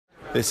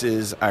This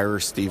is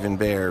Irish Stephen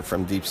Bear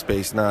from Deep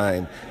Space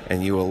Nine,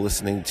 and you are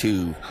listening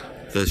to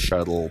The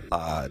Shuttle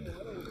Pod.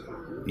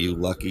 You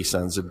lucky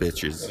sons of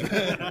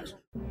bitches.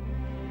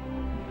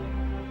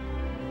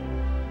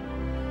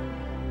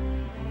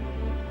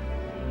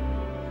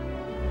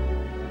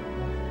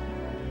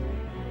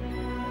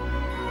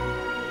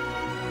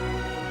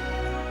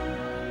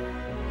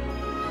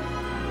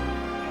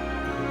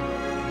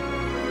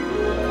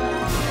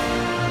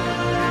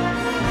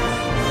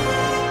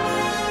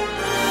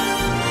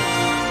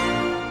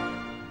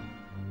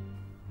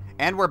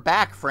 And we're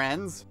back,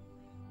 friends.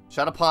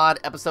 Shuttlepod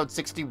episode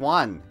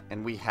 61,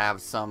 and we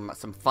have some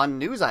fun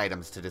news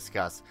items to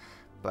discuss.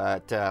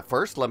 But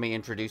first, let me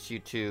introduce you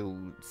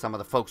to some of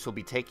the folks who'll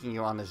be taking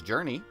you on this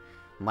journey.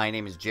 My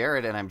name is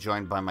Jared, and I'm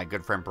joined by my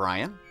good friend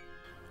Brian.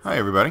 Hi,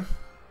 everybody.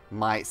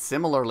 My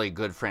similarly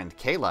good friend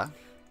Kayla.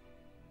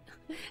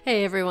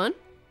 Hey, everyone.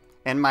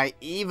 And my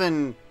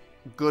even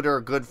gooder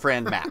good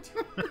friend Matt.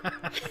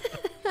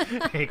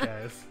 Hey,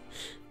 guys.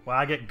 Well,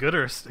 I get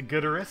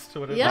gooderist.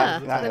 What Yeah,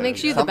 that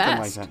makes you the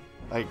best.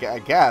 Like that. I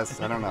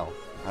guess. I don't know.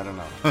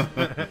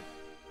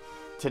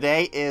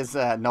 Today is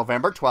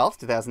November 12th,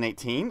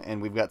 2018, and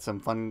we've got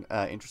some fun,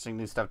 interesting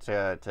new stuff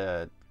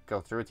to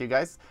go through with you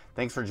guys.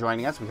 Thanks for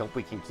joining us. We hope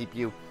we can keep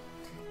you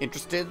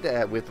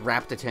interested with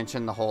rapt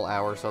attention the whole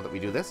hour so that we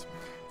do this.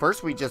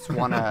 First, we just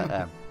want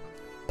to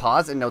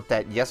pause and note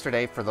that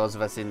yesterday, for those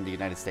of us in the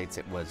United States,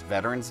 it was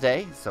Veterans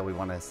Day. So we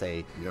want to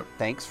say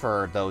thanks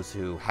for those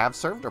who have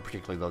served, or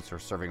particularly those who are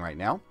serving right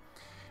now.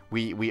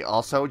 We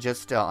also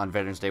just on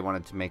Veterans Day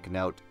wanted to make a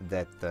note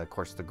that, of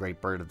course, the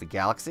great bird of the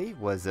galaxy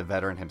was a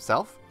veteran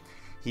himself.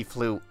 He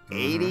flew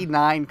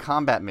 89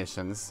 combat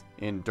missions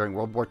during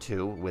World War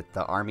II with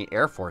the Army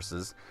Air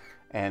Forces,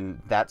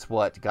 and that's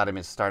what got him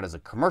his start as a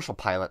commercial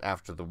pilot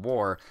after the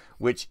war,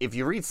 which, if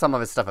you read some of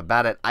his stuff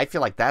about it, I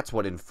feel like that's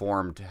what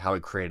informed how he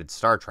created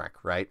Star Trek,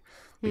 right?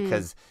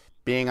 Because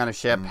being on a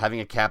ship, having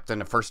a captain,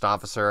 a first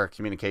officer, a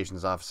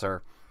communications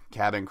officer,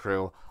 cabin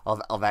crew,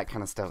 all that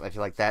kind of stuff, I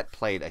feel like that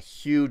played a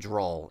huge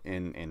role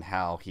in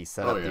how he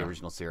set up the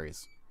original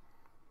series.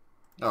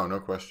 Oh, no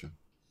question.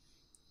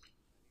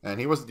 And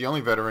he wasn't the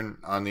only veteran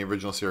on the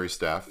original series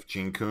staff.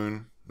 Gene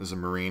Kuhn was a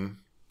Marine.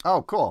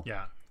 Oh, cool.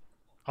 Yeah.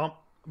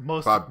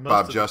 Most Bob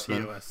of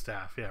Justman. the TOS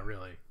staff. Yeah,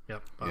 really.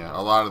 Yep. Yeah, a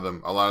lot of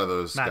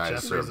those Matt guys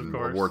Jeffries, served of in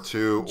course. World War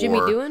II Jimmy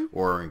Doohan?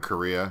 or in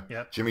Korea.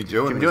 Yep. Jimmy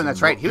Doohan.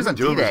 That's right. He was on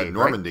Jimmy Doohan D-Day, was in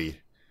Normandy. right?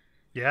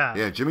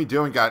 Yeah. Jimmy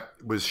Doohan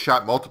was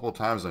shot multiple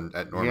times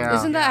at Normandy. Yeah.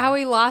 Isn't that how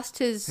he lost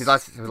his He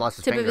lost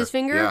his tip of his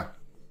finger?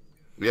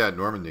 Yeah, at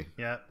Normandy.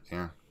 Yeah.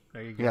 Yeah.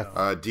 There you go.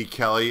 Yeah. D.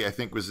 Kelly, I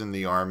think, was in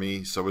the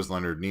Army. So was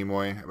Leonard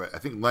Nimoy. But I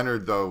think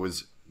Leonard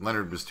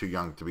was too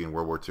young to be in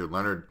World War II.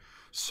 Leonard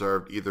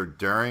served either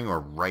during or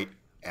right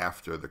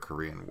after the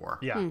Korean War.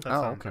 Yeah, that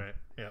sounds right.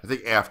 Yeah. I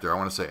think after. I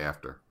want to say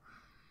after.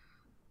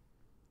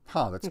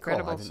 Huh, that's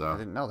Incredible. cool. I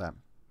didn't know that.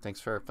 Thanks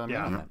for filling me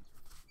in on that.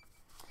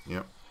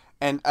 Yep.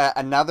 And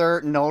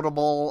another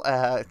notable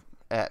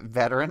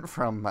veteran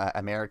from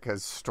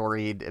America's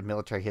storied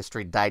military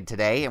history died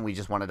today, and we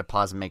just wanted to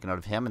pause and make a note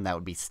of him, and that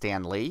would be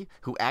Stan Lee,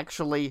 who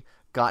actually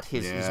got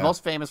he's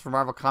most famous for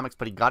Marvel Comics,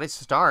 but he got his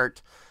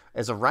start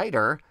as a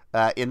writer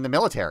in the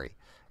military.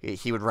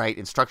 He would write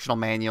instructional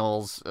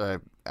manuals.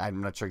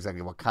 I'm not sure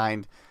exactly what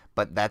kind,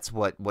 but that's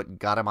what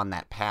got him on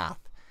that path.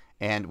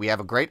 And we have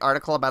a great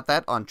article about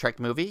that on Trek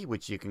Movie,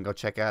 which you can go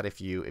check out if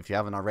you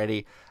haven't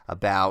already,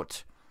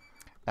 about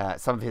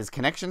some of his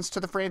connections to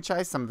the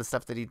franchise, some of the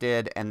stuff that he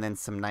did, and then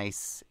some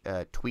nice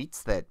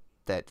tweets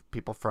that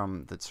people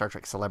from the Star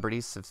Trek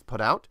celebrities have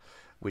put out,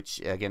 which,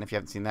 again, if you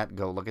haven't seen that,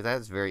 go look at that.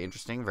 It's very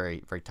interesting,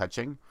 very, very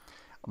touching.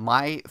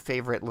 My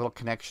favorite little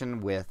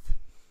connection with,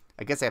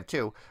 I guess I have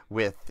two,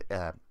 with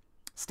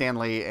Stan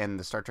Lee and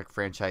the Star Trek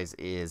franchise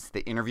is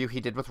the interview he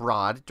did with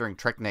Rod during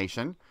Trek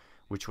Nation,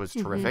 which was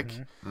terrific.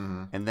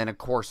 And then, of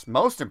course,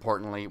 most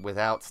importantly,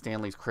 without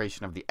Stan Lee's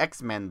creation of the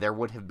X-Men, there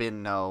would have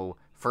been no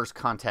First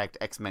Contact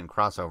X-Men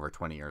crossover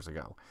 20 years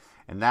ago.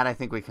 And that, I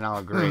think we can all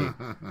agree,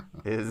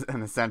 is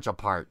an essential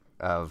part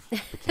of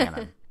the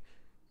canon.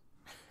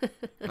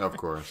 Of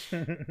course.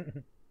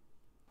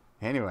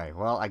 Anyway,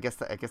 well, I guess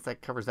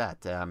that covers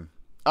that.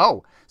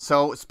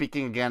 So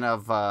speaking again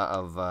of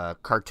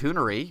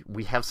cartoonery,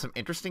 we have some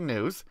interesting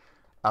news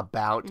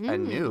about a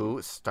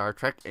new Star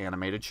Trek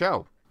animated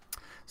show.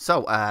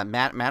 So,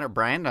 Matt or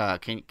Brian,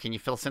 can you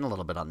fill us in a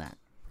little bit on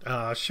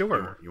that?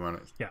 Sure. You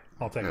want to? Yeah,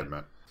 I'll take it.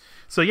 Matt.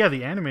 So yeah,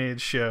 the animated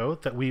show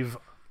that we've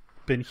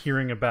been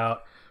hearing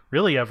about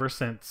really ever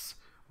since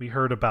we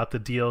heard about the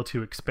deal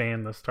to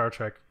expand the Star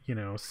Trek,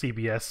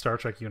 CBS Star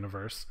Trek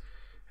universe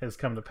has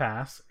come to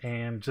pass.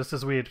 And just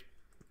as we had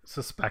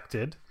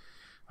suspected,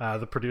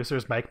 the producer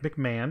is Mike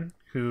McMahon,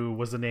 who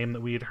was a name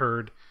that we had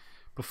heard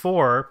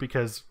before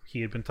because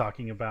he had been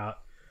talking about,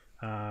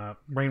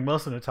 Rainn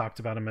Wilson had talked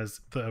about him as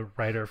the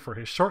writer for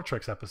his Short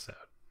Tricks episode.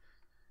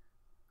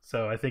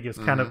 So I think it's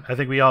I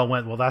think we all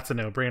went, well, that's a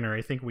no-brainer.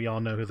 I think we all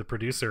know who the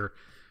producer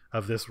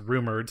of this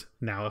rumored,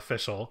 now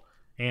official,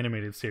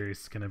 animated series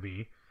is going to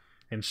be.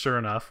 And sure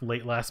enough,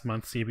 late last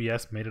month,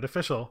 CBS made it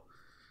official.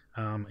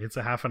 It's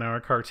a half an hour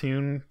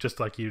cartoon, just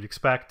like you'd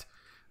expect.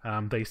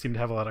 They seem to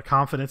have a lot of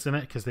confidence in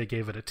it because they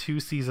gave it a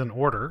 2-season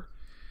order.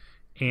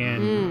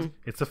 And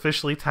it's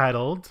officially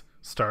titled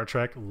Star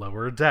Trek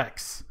Lower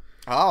Decks.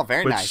 Oh,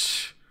 very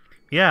nice.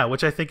 Yeah,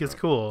 which I think is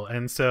cool.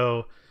 And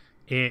so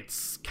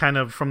it's kind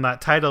of, from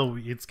that title,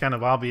 it's kind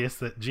of obvious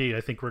that,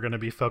 I think we're going to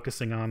be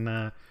focusing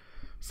on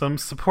some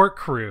support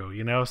crew,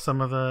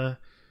 some of the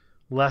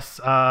less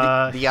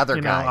the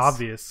other guys.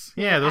 Obvious.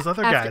 Yeah, those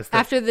other guys.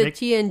 After the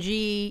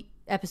TNG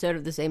episode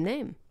of the same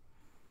name.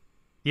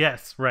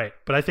 Yes, right.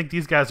 But I think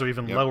these guys are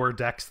even lower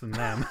decks than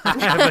them.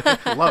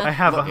 I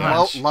have a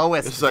hunch.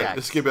 Lowest decks.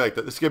 This could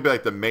be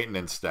like the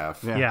maintenance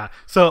staff. Yeah.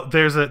 So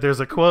there's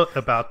a quote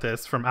about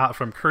this from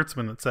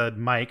Kurtzman that said,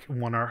 Mike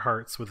won our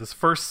hearts with his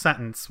first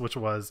sentence, which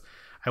was,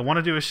 I want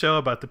to do a show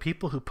about the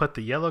people who put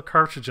the yellow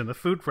cartridge in the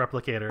food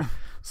replicator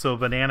so a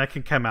banana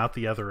can come out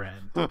the other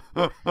end.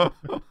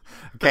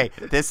 Okay,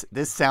 this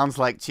sounds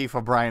like Chief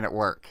O'Brien at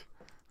work.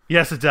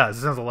 Yes, it does.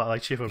 It sounds a lot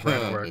like Chief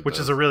O'Brien at work, which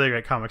is a really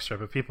great comic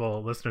strip. If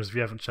listeners, if you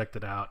haven't checked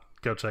it out,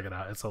 go check it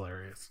out. It's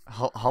hilarious.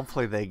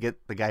 Hopefully they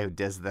get the guy who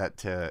does that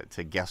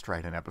to guest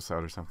write an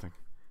episode or something.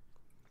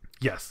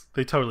 Yes,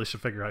 they totally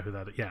should figure out who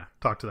that is. Yeah,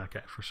 talk to that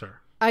guy for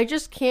sure. I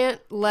just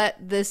can't let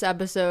this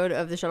episode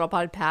of the Shuttle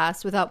Pod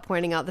pass without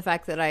pointing out the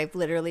fact that I've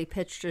literally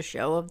pitched a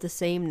show of the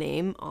same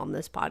name on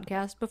this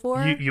podcast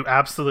before. You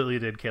absolutely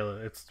did,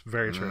 Kayla. It's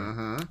very true.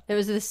 Mm-hmm. It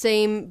was the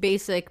same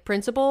basic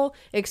principle,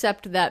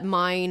 except that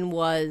mine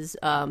was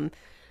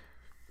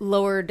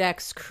lower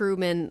decks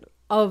crewmen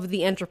of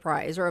the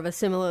Enterprise or of a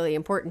similarly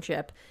important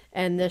ship,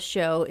 and this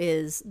show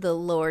is the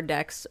lower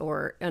decks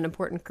or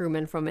unimportant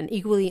crewmen from an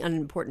equally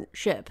unimportant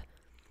ship,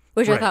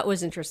 which I thought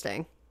was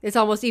interesting. It's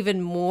almost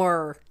even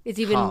more. It's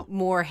even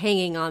more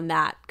hanging on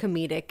that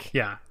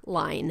comedic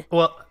line.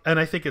 Well, and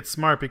I think it's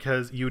smart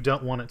because you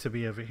don't want it to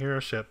be of a hero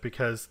ship,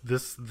 because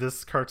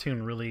this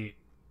cartoon really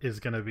is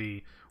going to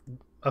be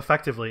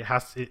effectively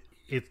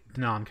it's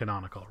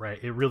non-canonical, right?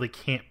 It really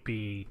can't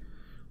be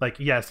like,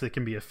 yes, it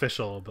can be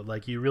official, but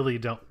like you really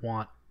don't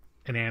want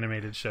an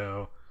animated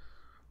show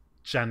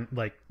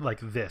like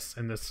this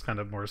in this kind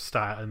of more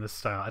style. In this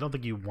style, I don't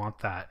think you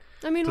want that.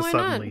 I mean, to why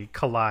suddenly not?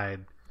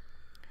 Collide.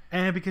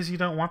 And because you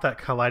don't want that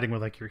colliding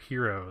with like your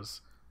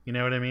heroes. You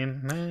know what I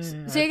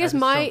mean? See, I guess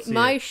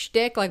my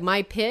shtick, like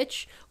my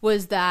pitch,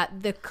 was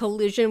that the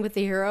collision with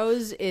the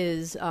heroes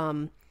is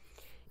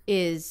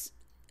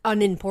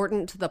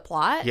unimportant to the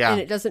plot,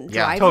 and it doesn't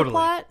drive the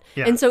plot.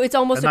 Yeah. And so it's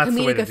almost a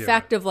comedic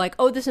effect of like,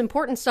 oh, this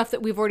important stuff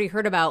that we've already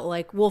heard about,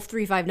 like Wolf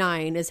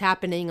 359, is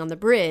happening on the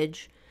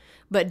bridge,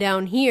 but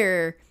down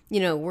here,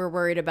 we're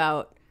worried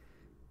about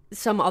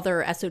some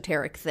other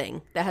esoteric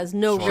thing that has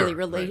no really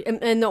relation.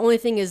 Right. And the only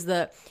thing is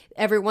that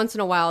every once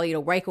in a while,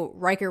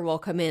 Riker will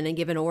come in and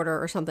give an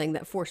order or something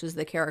that forces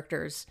the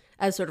characters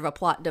as sort of a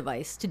plot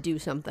device to do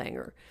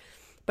something.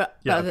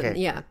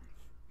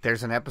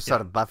 There's an episode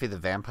of Buffy the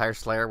Vampire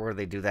Slayer where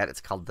they do that.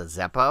 It's called the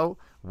Zeppo,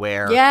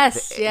 where the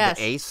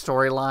A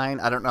storyline,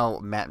 I don't know,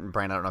 Matt and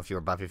Brian, I don't know if you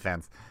were Buffy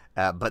fans,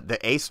 but the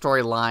A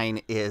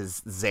storyline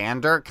is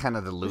Xander, kind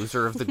of the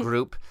loser of the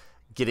group,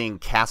 getting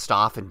cast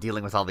off and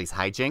dealing with all these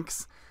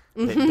hijinks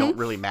that don't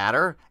really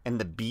matter. And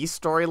the B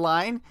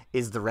storyline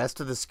is the rest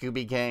of the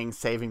Scooby Gang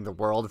saving the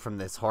world from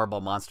this horrible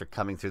monster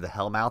coming through the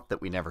Hellmouth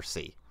that we never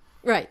see.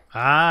 Right.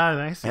 Ah,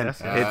 nice. And yes.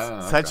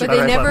 It's such a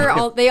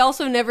But they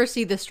also never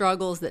see the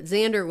struggles that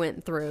Xander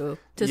went through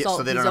to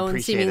solve his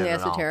own seemingly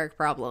esoteric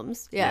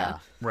problems. Yeah.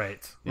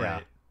 Right.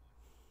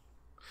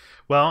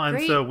 Well,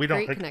 and so we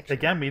don't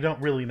connection. We don't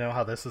really know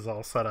how this is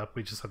all set up.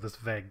 We just have this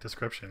vague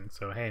description.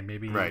 So hey,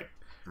 maybe Right.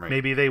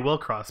 Maybe they will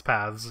cross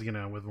paths,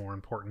 with more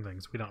important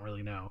things. We don't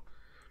really know.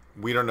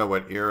 We don't know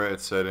what era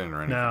it's set in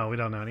or anything. No, we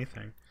don't know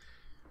anything.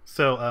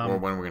 So, or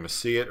when we're going to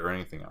see it or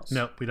anything else.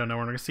 No, we don't know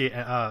when we're going to see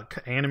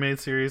it. Animated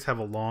series have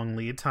a long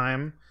lead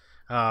time.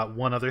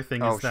 One other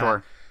thing is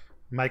that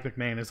Mike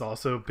McMahon is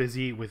also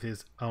busy with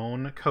his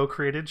own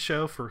co-created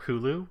show for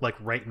Hulu. Like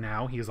right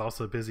now, he is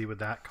also busy with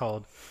that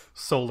called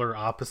Solar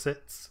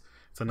Opposites.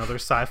 It's another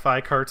sci-fi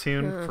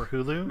cartoon for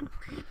Hulu,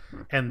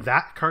 and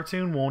that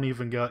cartoon won't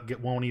even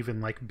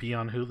be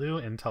on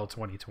Hulu until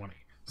 2020.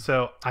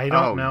 So I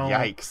don't know.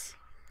 Yikes!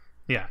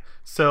 Yeah,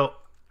 so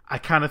I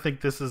kind of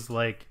think this is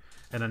like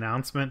an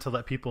announcement to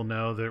let people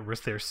know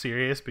that they're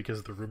serious,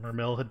 because the rumor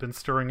mill had been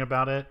stirring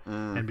about it,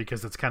 and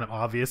because it's kind of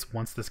obvious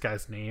once this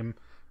guy's name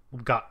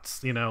got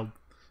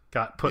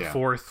put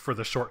forth for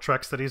the short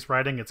treks that he's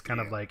writing. It's kind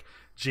of like,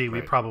 gee,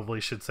 we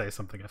probably should say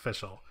something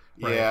official.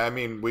 Right? Yeah, I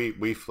mean,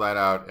 we flat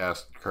out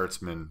asked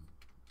Kurtzman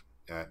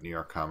at New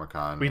York Comic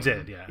Con. We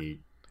did, yeah. He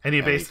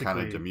basically kind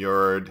of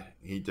demurred.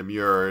 He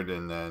demurred,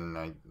 and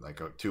then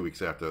 2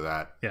 weeks after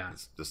that,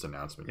 this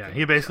announcement. Yeah,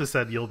 he basically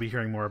said you'll be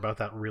hearing more about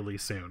that really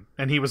soon,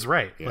 and he was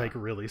right. Yeah. Like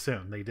really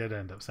soon, they did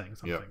end up saying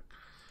something.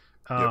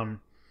 Yep.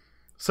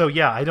 So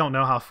yeah, I don't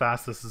know how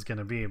fast this is going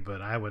to be,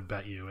 but I would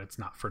bet you it's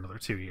not for another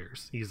 2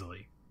 years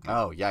easily.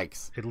 Oh,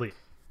 yikes! At least,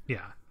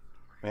 yeah.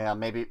 Yeah,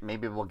 maybe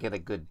we'll get a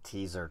good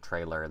teaser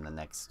trailer in the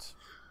next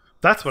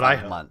That's what I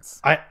hope. Months.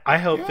 I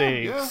hope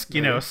they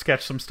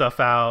sketch some stuff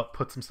out,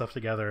 put some stuff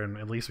together, and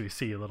at least we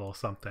see a little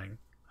something.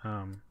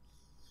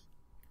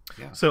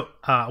 So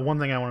one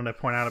thing I wanted to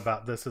point out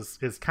about this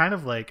is kind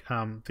of like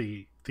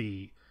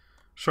the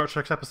Short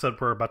Treks episode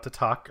we're about to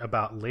talk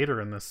about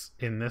later in this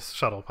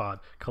shuttle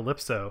pod,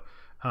 Calypso.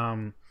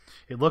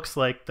 It looks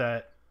like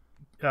that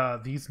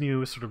these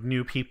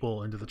new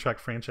people into the Trek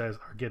franchise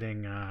are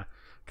getting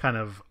kind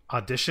of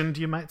auditioned,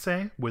 you might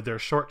say, with their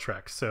short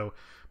treks. So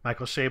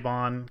Michael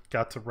Chabon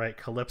got to write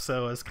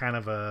Calypso as kind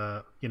of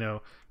a,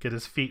 get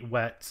his feet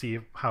wet, see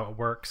how it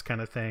works kind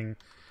of thing.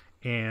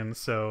 And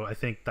so I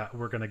think that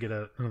we're going to get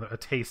a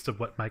taste of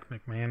what Mike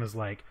McMahon is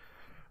like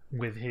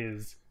with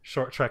his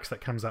short treks that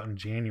comes out in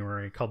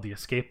January called The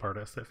Escape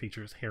Artist, that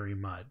features Harry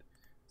Mudd.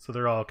 So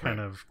they're all kind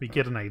of, we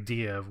get an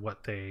idea of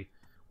what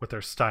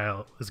their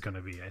style is going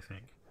to be, I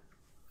think.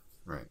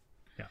 Right.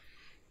 Yeah.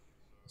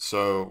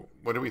 So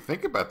what do we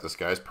think about this,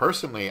 guys?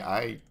 Personally,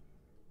 I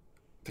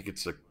think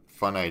it's a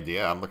fun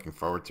idea. I'm looking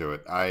forward to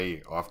it.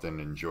 I often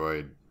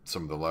enjoyed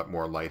some of the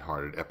more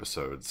lighthearted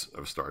episodes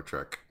of Star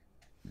Trek.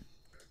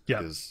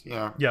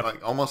 Yeah.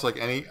 Like almost like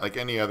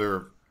any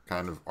other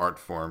kind of art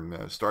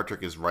form, Star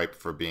Trek is ripe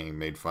for being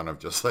made fun of,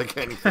 just like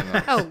anything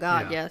else. Oh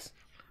God, yes.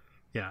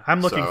 Yeah,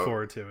 I'm looking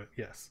forward to it.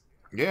 Yes.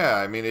 Yeah,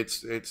 I mean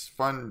it's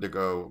fun to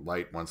go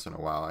light once in a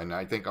while, and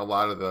I think a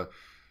lot of the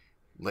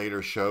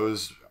later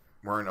shows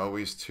weren't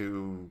always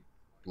too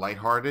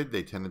lighthearted.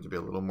 They tended to be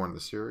a little more on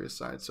the serious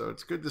side. So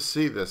it's good to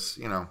see this,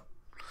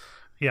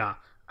 Yeah.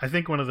 I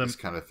think this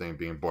kind of thing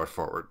being brought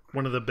forward.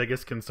 One of the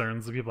biggest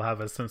concerns that people have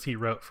is, since he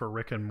wrote for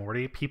Rick and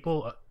Morty,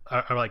 people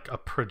are like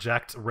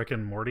project Rick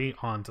and Morty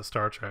onto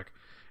Star Trek,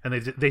 and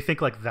they think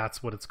like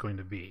that's what it's going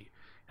to be.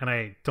 And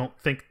I don't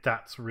think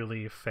that's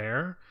really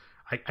fair.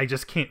 I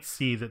just can't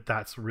see that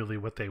that's really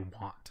what they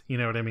want. You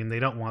know what I mean? They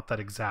don't want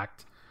that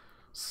exact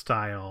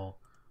style.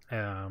 They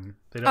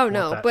don't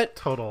want that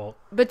total.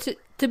 But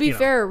to be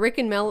fair, Rick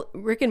and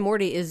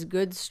Morty is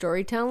good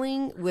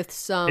storytelling with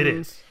some. It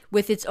is.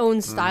 With its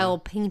own style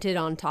painted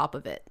on top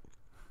of it.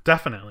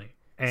 Definitely.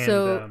 And,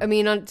 so, I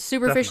mean,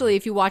 superficially,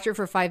 if you watch it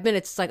for 5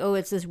 minutes, it's like, oh,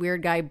 it's this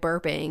weird guy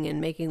burping and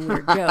making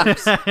weird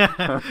jokes.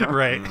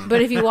 Right.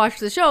 But if you watch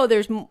the show,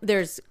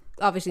 there's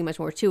obviously much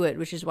more to it,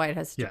 which is why it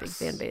has such a big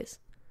fan base.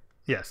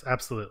 Yes,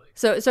 absolutely.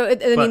 So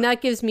I mean,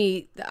 that gives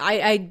me.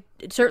 I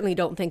certainly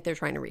don't think they're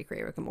trying to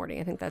recreate Rick and Morty.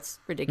 I think that's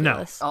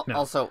ridiculous. No.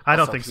 Also, I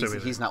don't think so either.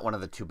 He's not one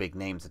of the two big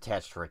names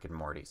attached to Rick and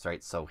Morty's,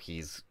 right? So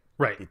he's.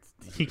 Right.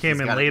 He came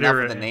in got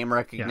later. Enough of the name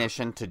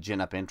recognition to gin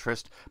up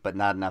interest, but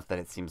not enough that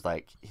it seems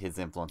like his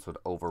influence would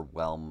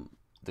overwhelm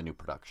the new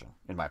production,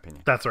 in my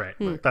opinion. That's right.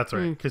 That's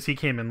right. Because he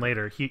came in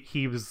later.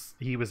 He was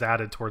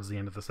added towards the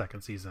end of the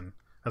second season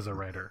as a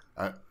writer.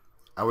 I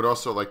would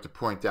also like to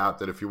point out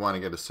that if you want to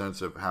get a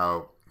sense of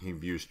how he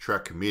views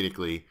Trek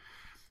comedically,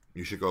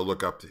 you should go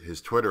look up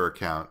his Twitter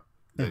account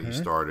that he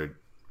started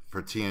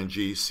for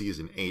TNG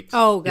season 8.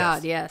 Oh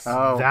God, yes.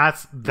 Oh,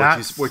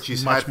 that's which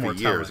he's had for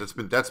years. That's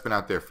been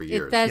out there for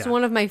years. That's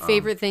one of my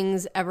favorite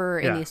things ever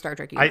in the Star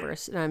Trek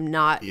universe, and I'm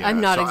not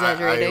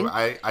exaggerating.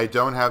 I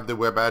don't have the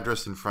web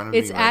address in front of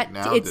me right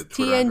now. It's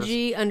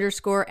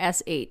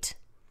TNG_S8.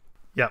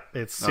 Yep,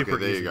 it's super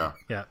there easy. You go.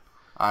 Yeah.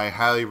 I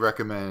highly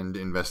recommend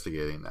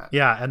investigating that.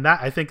 Yeah, and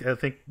that I think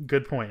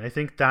good point. I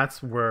think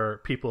that's where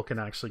people can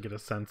actually get a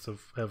sense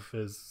of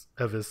his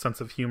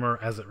sense of humor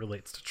as it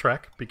relates to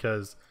Trek,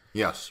 because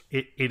yes,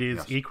 it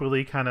is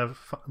equally kind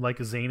of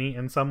like zany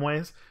in some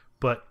ways,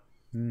 but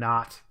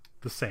not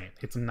the same.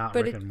 It's not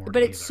Rick and Morty.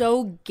 But it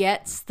so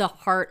gets the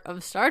heart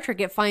of Star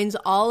Trek. It finds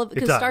all of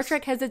because Star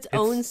Trek has its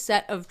own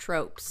set of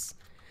tropes.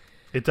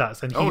 It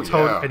does, and he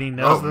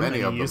knows them and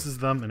he uses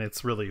them, and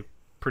it's really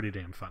pretty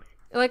damn funny.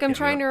 Like, I'm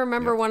trying to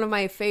remember one of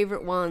my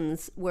favorite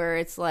ones where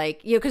it's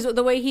like, because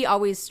the way he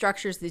always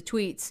structures the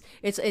tweets,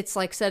 it's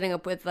like setting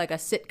up with like a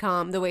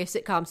sitcom, the way a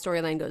sitcom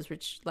storyline goes,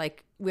 which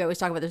like we always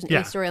talk about, there's an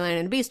A storyline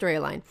and a B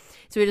storyline.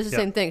 So he does the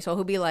same thing. So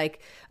he'll be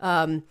like,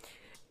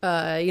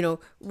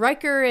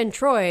 Riker and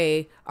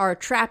Troy are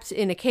trapped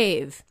in a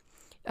cave.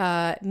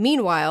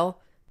 Meanwhile,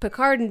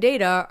 Picard and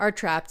Data are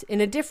trapped in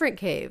a different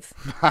cave.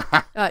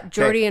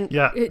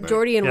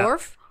 Geordi and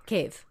Worf,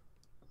 cave.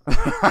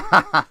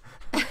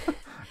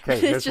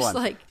 Okay, it's just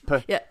one.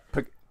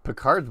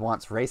 Picard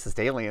wants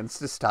racist aliens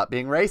to stop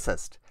being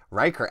racist.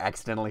 Riker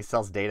accidentally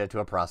sells Data to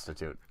a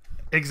prostitute.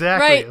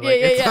 Exactly.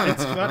 Right.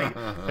 It's funny.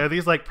 They're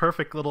these like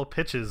perfect little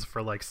pitches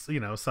for like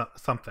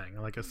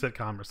something like a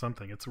sitcom or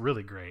something. It's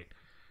really great.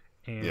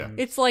 And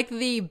it's like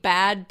the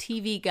bad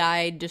TV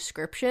guide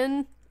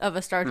description of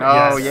a Star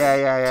Trek. Oh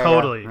yeah.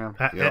 Totally.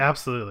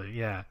 Absolutely.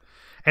 Yeah.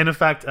 And in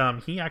fact,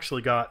 he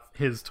actually got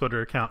his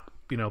Twitter account,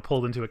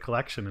 pulled into a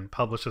collection and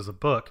published as a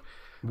book.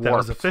 That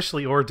was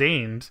officially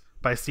ordained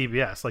by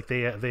CBS. Like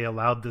they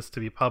allowed this to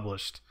be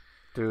published.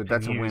 Dude,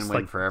 that's a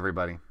win-win for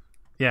everybody.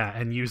 Yeah,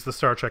 and use the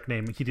Star Trek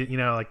name. He did,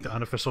 like the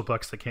unofficial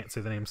books that can't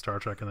say the name Star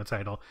Trek in the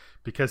title,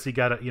 because he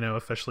got it,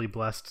 officially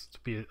blessed to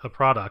be a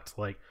product.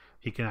 Like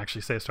he can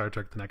actually say Star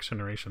Trek: The Next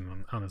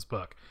Generation on his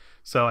book.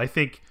 So I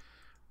think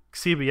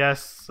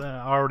CBS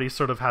already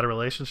sort of had a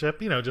relationship,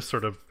 just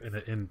sort of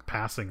in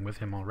passing with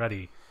him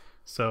already.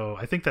 So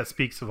I think that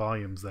speaks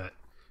volumes that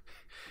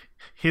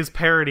his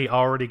parody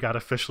already got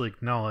officially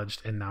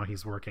acknowledged, and now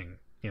he's working,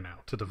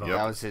 to develop.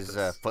 That was his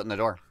foot in the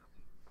door.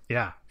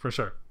 Yeah, for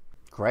sure.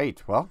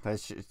 Great. Well,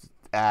 that's just,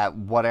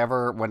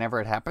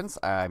 whenever it happens,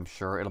 I'm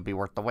sure it'll be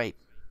worth the wait.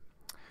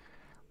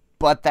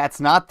 But that's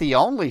not the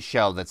only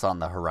show that's on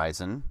the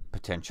horizon,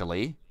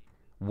 potentially.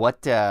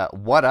 What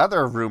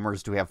other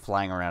rumors do we have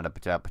flying around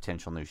about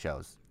potential new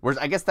shows? Whereas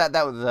I guess that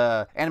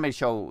the animated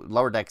show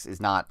Lower Decks is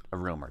not a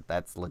rumor.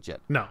 That's legit.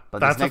 No, but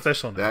that's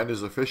official now. That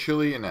is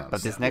officially announced.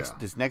 But this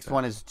next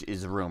one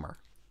is a rumor.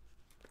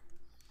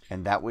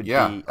 And that would be...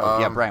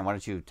 Brian, why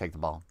don't you take the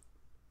ball?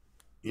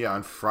 Yeah,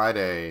 on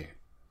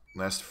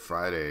last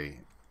Friday,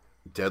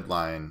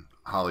 Deadline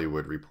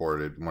Hollywood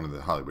reported, one of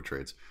the Hollywood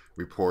trades,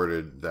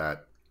 reported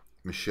that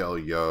Michelle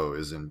Yeoh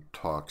is in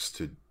talks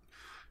to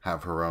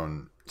have her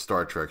own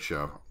Star Trek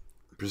show,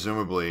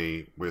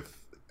 presumably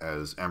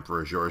as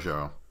Emperor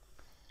Giorgio,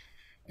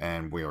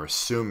 and we are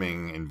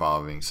assuming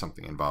involving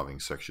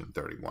Section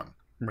 31.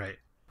 Right.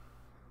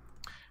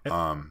 Go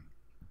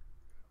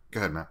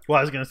ahead, Matt. Well,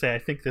 I was going to say, I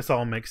think this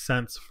all makes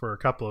sense for a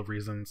couple of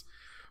reasons.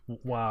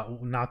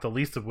 Not the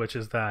least of which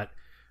is that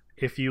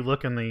if you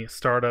look in the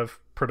start of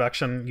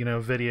production,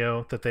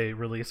 video that they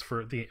released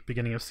for the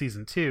beginning of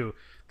season 2,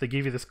 they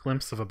give you this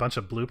glimpse of a bunch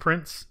of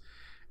blueprints,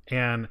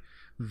 and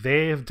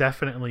they've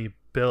definitely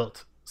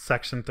built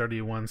Section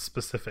 31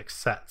 specific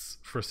sets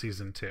for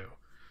season 2.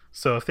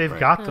 So if they've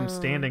got them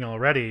standing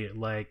already,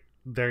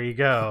 there you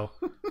go,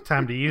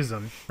 time to use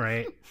them,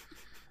 right?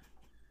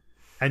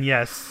 And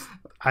yes,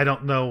 I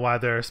don't know why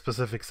there are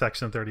specific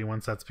Section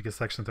 31 sets, because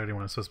Section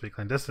 31 is supposed to be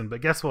clandestine,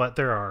 but guess what?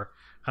 There are.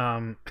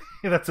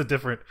 That's a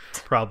different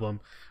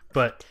problem.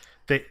 But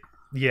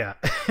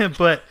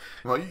but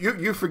well,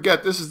 you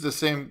forget this is the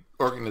same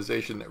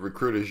organization that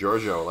recruited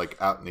Giorgio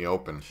out in the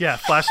open. Yeah,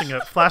 flashing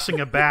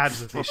a badge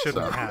that they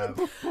shouldn't have.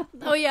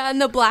 Oh yeah, and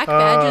the black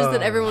badges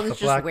that everyone's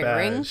just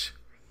wearing. Badge.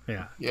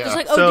 Yeah.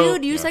 Just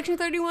dude, you Section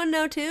 31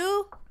 now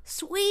too?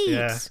 Sweet.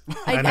 Yeah,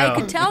 I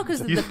could tell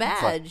because of the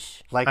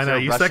badge. Like I know,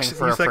 you're rushing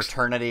for a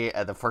fraternity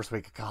at the first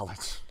week of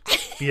college.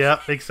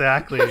 Yep,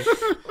 exactly.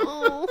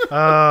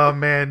 Oh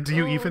man, do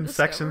you even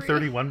Section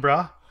 31,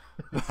 brah?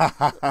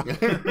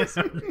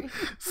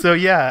 So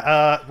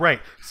right.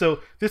 So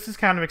this is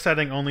kind of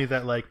exciting. Only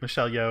that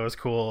Michelle Yeoh is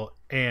cool,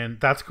 and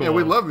that's cool. Yeah,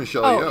 we love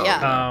Michelle Yeoh.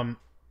 Yeah.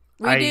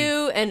 We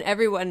do, and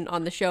everyone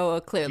on the show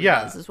clearly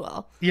does as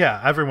well.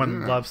 Yeah,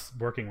 everyone loves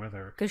working with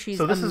her because she's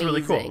this amazing. Is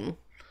really cool.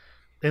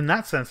 In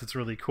that sense, it's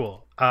really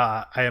cool.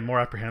 I am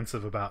more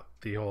apprehensive about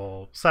the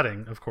whole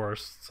setting, of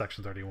course,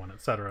 Section 31,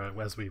 etc.,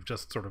 as we've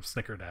just sort of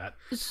snickered at.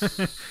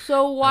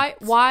 So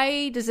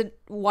why does it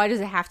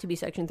have to be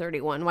Section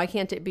 31? Why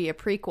can't it be a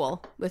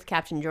prequel with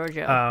Captain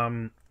Giorgio?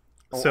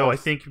 I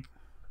think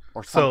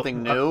or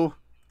something new.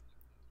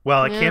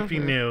 Well, it can't be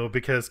new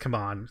because come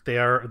on, they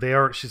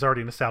are. She's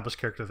already an established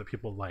character that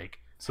people like.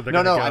 So they're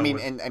I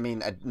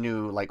mean a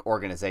new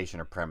organization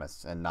or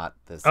premise, and not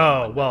this.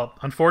 Oh well,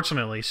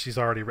 unfortunately, she's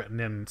already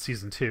written in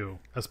season 2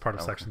 as part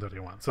of Section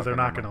 31, so they're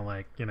not going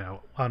to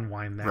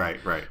unwind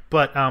that. Right.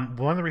 But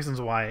one of the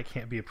reasons why it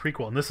can't be a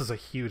prequel, and this is a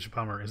huge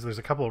bummer, is there's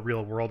a couple of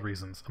real world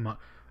reasons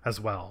as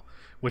well,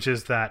 which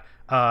is that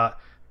the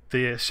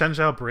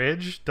Shenzhou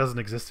Bridge doesn't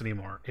exist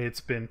anymore.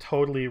 It's been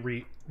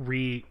totally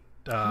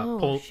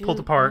pulled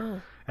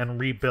apart and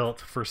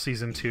rebuilt for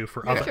season 2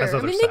 for other sets.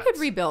 They could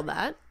rebuild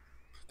that.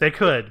 They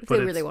could, if but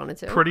they really wanted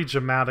to. Pretty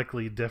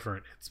dramatically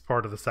different. It's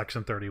part of the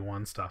Section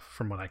 31 stuff,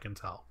 from what I can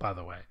tell, by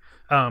the way.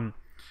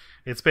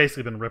 It's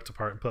basically been ripped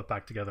apart and put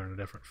back together in a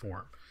different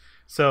form.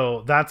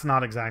 So that's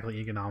not exactly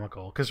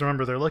economical. Because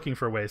remember, they're looking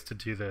for ways to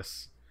do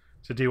this,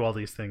 to do all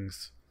these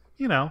things,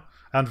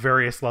 on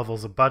various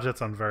levels of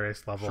budgets, on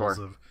various levels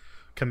of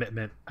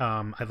commitment.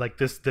 I'd like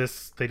this.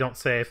 They don't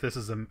say if this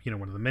is one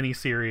of the mini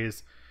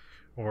series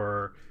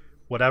or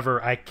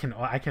whatever. I can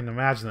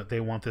imagine that they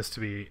want this to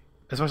be.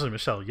 Especially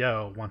Michelle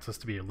Yeoh wants this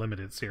to be a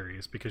limited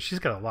series because she's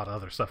got a lot of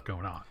other stuff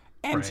going on,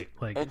 and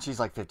and she's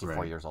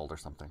 54 years old or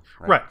something,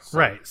 right?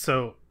 Right.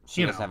 So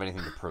she doesn't have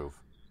anything to prove,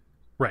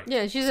 right?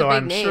 Yeah, she's a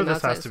big name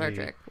outside of Star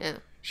Trek. Yeah,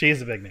 she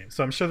is a big name.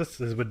 So I'm sure this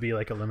would be a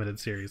limited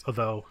series.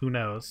 Although who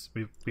knows?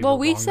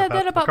 We said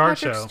that about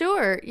Patrick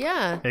Stewart.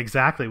 Yeah,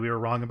 exactly. We were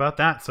wrong about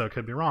that, so it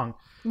could be wrong.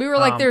 We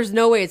were there's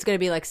no way it's going to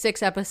be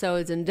 6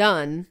 episodes and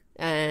done,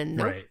 and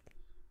nope. Right.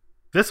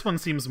 This one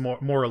seems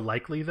more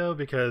likely, though,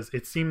 because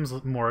it seems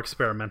more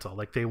experimental.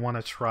 They want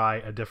to try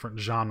a different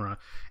genre.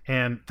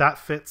 And that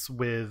fits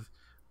with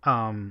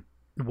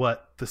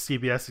what the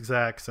CBS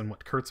execs and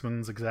what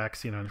Kurtzman's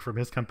execs, from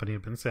his company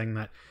have been saying,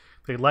 that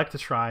they like to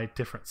try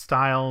different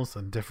styles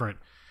and different,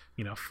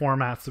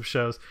 formats of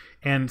shows.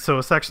 And so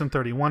a Section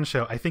 31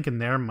 show, I think in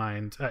their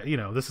mind,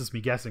 this is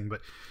me guessing,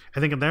 but I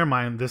think in their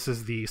mind, this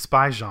is the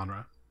spy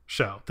genre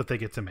show that they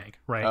get to make,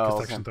 right? Because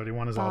Section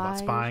 31 is all about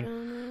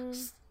spying.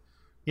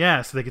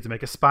 Yeah, so they get to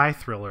make a spy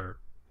thriller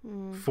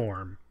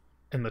form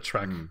in the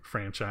Trek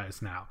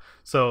franchise now.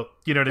 So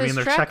you know what I mean?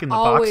 They're checking the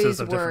boxes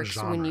of different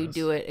genres. When you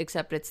do it,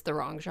 except it's the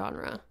wrong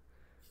genre.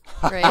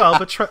 Right? Well,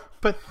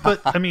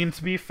 but I mean,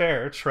 to be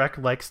fair, Trek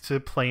likes to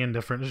play in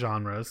different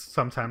genres,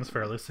 sometimes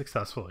fairly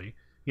successfully.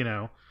 You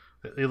know,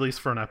 at least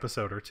for an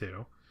episode or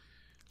two.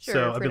 Sure,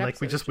 so I mean,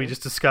 like we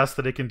just discussed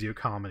that it can do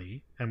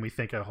comedy, and we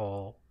think a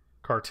whole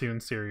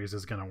cartoon series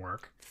is going to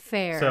work.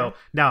 Fair. So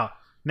now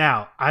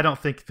I don't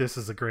think this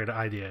is a great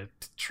idea.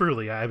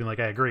 Truly, I mean,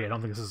 like I agree. I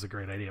don't think this is a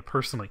great idea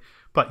personally,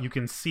 but you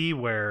can see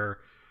where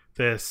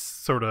this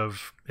sort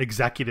of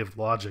executive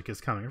logic is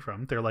coming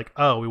from. They're like,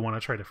 oh, we want to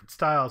try different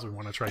styles. We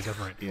want to try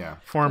different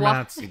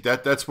formats.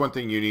 That's one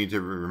thing you need to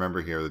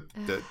remember here,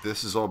 that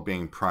this is all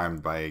being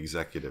primed by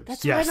executives.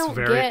 That's what I don't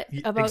get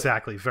about...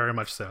 Exactly, very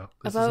much so.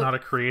 This is not a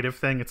creative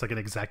thing. It's like an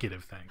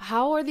executive thing.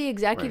 How are the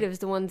executives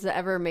the ones that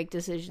ever make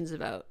decisions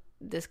about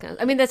this kind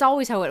of... I mean, that's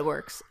always how it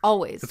works.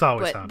 Always. It's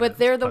always how it But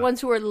they're the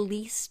ones who are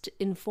least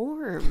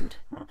informed.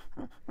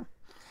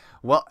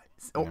 Well...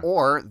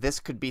 Or this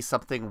could be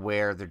something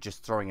where they're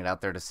just throwing it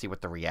out there to see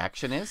what the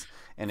reaction is.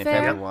 And if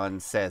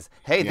everyone says,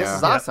 hey, this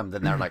is awesome,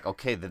 then they're like,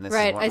 okay, then this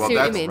is what... I see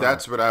what you mean.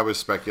 That's what I was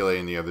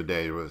speculating the other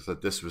day, was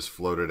that this was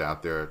floated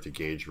out there to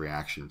gauge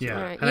reaction to it.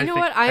 Right. You know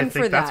what? I'm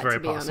for that, to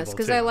be honest,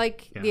 because I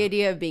like the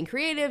idea of being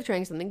creative,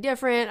 trying something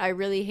different. I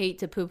really hate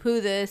to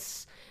poo-poo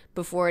this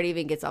before it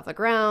even gets off the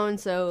ground.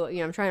 So, you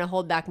know, I'm trying to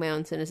hold back my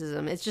own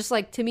cynicism. It's just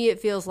like, to me, it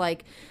feels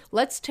like,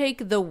 let's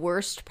take the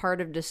worst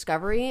part of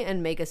Discovery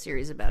and make a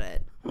series about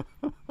it.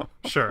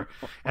 Sure.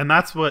 And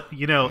that's what,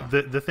 you know,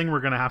 the thing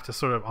we're going to have to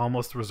sort of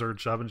almost reserve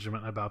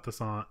judgment about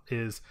this on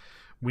is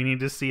we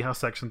need to see how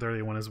Section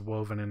 31 is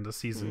woven into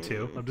season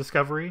 2 of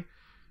Discovery,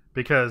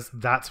 because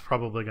that's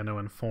probably going to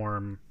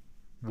inform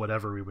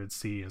whatever we would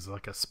see as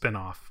like a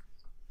spin-off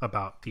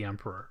about the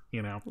Emperor,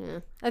 you know? Yeah.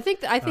 I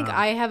think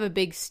I have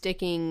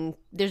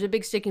there's a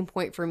big sticking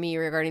point for me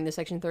regarding the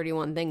Section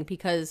 31 thing,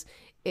 because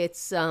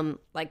it's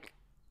like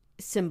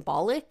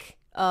symbolic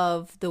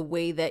of the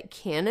way that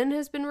canon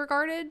has been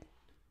regarded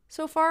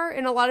so far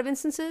in a lot of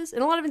instances.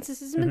 In a lot of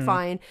instances, it's been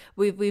fine.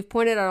 We've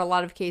pointed out a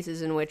lot of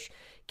cases in which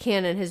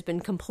canon has been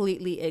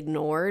completely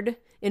ignored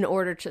in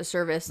order to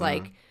service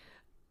like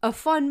a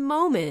fun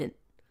moment.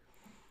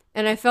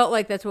 And I felt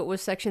like that's what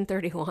was Section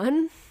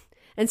 31.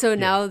 And so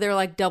now they're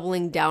like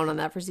doubling down on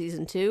that for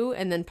season 2,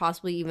 and then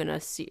possibly even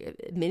a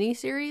mini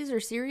series or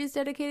series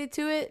dedicated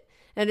to it.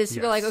 And it's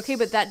like, okay,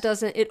 but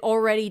it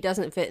already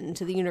doesn't fit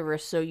into the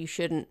universe, so you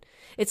shouldn't.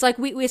 It's like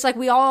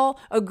we all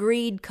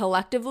agreed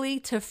collectively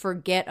to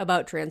forget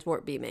about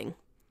transport beaming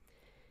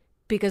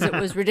because it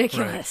was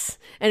ridiculous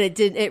and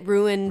it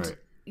ruined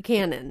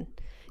canon,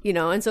 you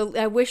know. And so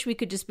I wish we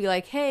could just be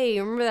like, hey,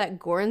 remember that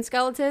Gorn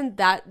skeleton?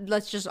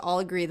 Let's just all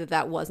agree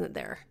that wasn't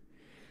there.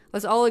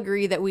 Let's all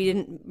agree that we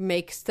didn't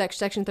make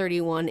Section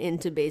 31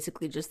 into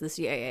basically just the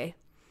CIA.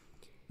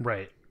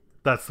 Right.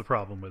 That's the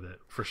problem with it,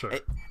 for sure.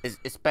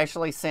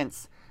 Especially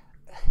since,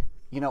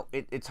 you know,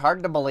 it's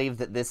hard to believe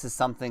that this is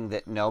something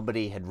that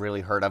nobody had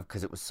really heard of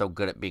because it was so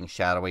good at being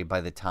shadowy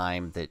by the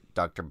time that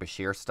Dr.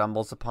 Bashir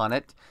stumbles upon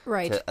it.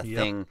 Right. To a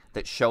thing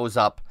that shows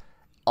up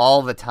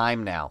all the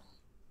time now.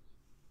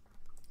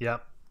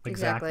 Yep,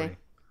 exactly.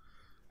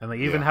 And they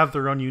even have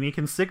their own unique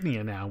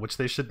insignia now, which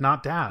they should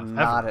not have.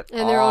 Not at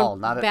and all. Their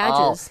own not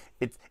badges.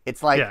 At all.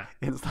 It's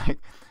like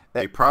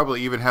they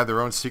probably even have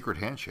their own secret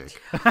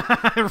handshake.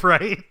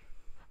 Right.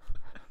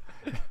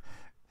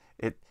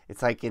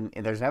 It's like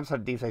there's an episode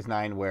of Deep Space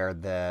Nine where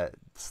the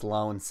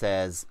Sloan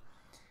says,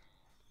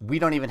 "We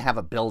don't even have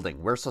a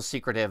building. We're so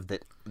secretive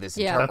that this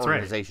entire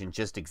organization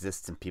just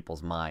exists in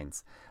people's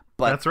minds."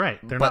 But that's right.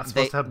 They're not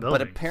supposed to have buildings.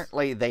 But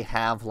apparently they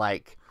have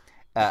like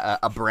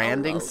a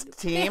branding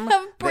team. They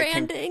have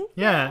branding.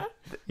 Yeah.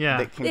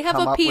 That can they have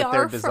come a up PR with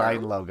their design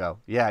firm. Logo.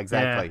 Yeah,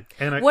 exactly.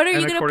 Yeah. What are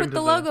you going to put the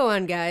logo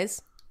on,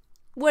 guys?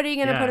 What are you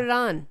going to put it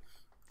on?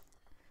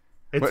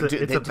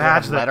 It's a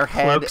badge that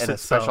letterhead cloaks and a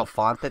itself. special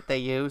font that they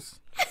use.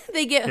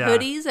 They get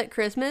hoodies at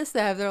Christmas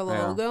that have their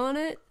logo on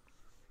it.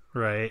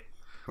 Right.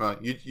 Well,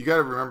 you got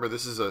to remember,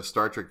 this is a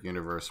Star Trek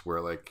universe where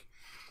like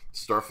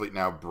Starfleet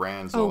now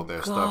brands all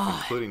their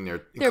stuff, including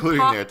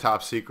their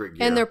top secret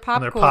gear and their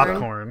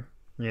popcorn.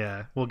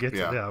 Yeah, we'll get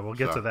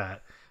to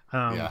that.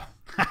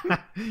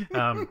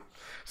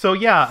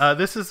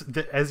 This is,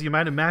 as you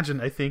might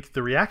imagine, I think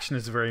the reaction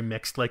is very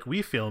mixed. Like,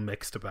 we feel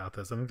mixed about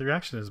this. I think the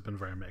reaction has been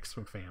very mixed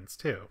from fans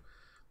too.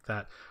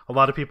 That a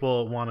lot of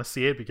people want to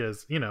see it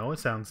because, you know, it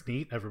sounds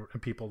neat.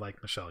 And people like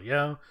Michelle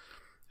Yeoh.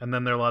 And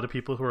then there are a lot of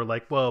people who are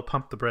like, whoa,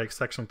 pump the brakes.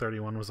 Section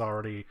 31 was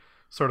already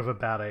sort of a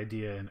bad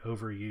idea and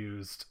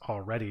overused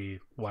already.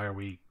 Why are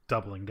we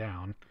doubling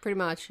down? Pretty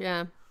much,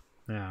 yeah.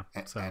 Yeah.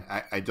 So and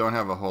I don't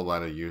have a whole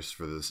lot of use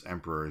for this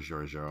Emperor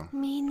Giorgio.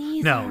 Me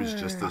neither. No.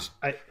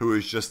 Who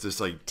is just this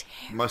like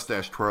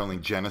mustache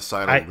twirling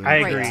genocidal. I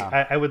agree.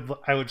 I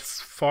would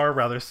far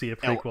rather see a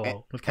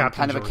prequel with Captain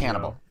kind of Giorgio, a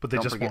cannibal. but they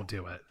just won't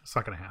do it. It's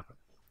not going to happen.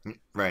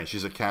 Right.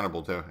 She's a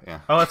cannibal too.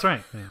 Yeah. Oh, that's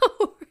right. Yeah.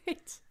 Oh,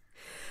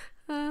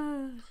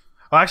 right.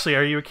 Well, actually,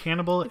 are you a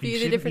cannibal? If you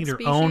she didn't eat her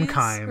own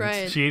kind.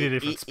 Right. She ate a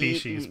different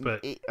species,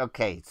 but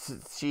okay,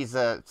 she's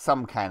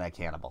some kind of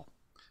cannibal.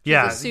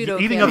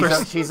 Eating other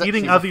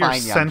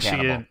sentient.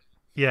 Cannibal.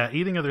 Yeah,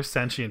 eating other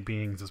sentient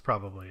beings is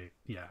probably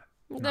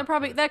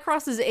that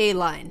crosses a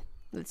line.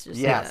 Let's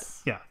just say that.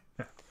 Yeah.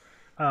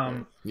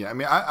 I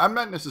mean, I'm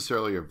not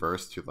necessarily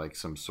averse to like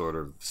some sort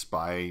of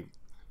spy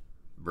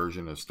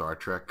version of Star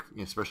Trek,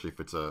 especially if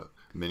it's a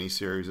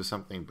miniseries or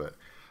something, but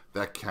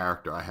that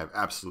character, I have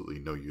absolutely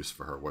no use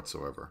for her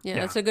whatsoever.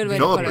 Yeah, that's a good way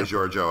to put it. Philippa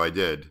Georgiou, I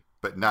did,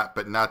 but not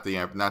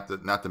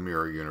the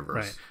Mirror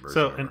Universe. Right.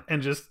 So,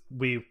 and just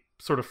we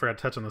sort of forgot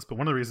to touch on this, but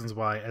one of the reasons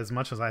why, as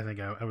much as I think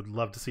I would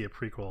love to see a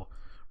prequel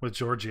with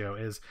Georgiou,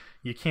 is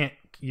you can't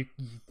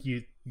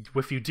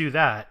if you do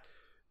that,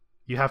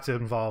 you have to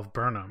involve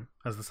Burnham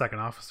as the second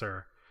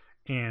officer,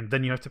 and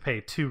then you have to pay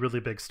 2 really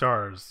big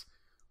stars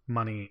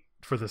money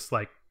for this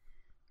like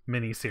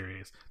mini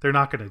series. They're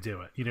not going to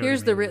do it. You know,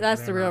 that's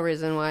the real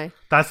reason why.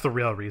 That's the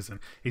real reason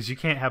is you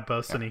can't have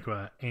both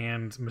Sonequa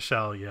and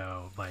Michelle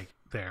Yeoh like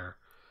there.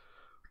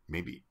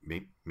 Maybe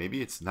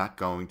it's not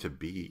going to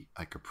be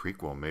like a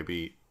prequel.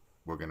 Maybe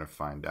we're going to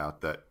find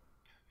out that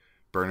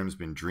Burnham's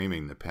been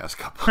dreaming the past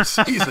couple of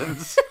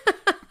seasons.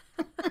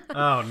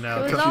 Oh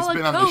no! Because she's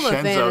been on the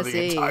Shenzhou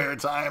the entire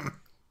time.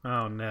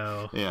 Oh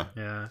no! Yeah.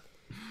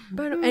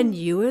 And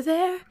you were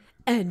there.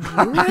 And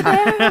you were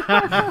there?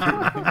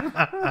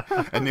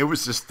 And there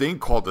was this thing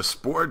called the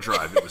Spore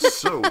Drive. It was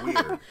so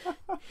weird.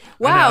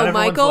 Wow,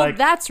 Michael,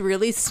 that's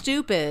really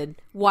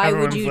stupid. Why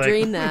would you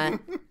dream that?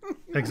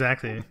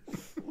 Exactly.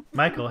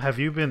 Michael, have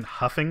you been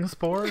huffing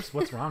spores?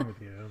 What's wrong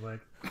with you?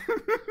 Like,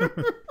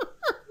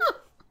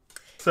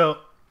 so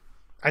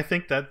I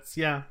think that's,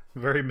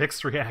 very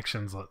mixed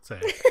reactions, let's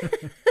say.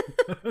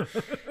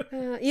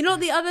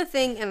 The other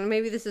thing, and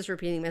maybe this is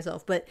repeating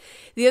myself, but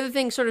the other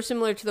thing sort of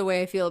similar to the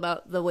way I feel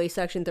about the way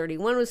Section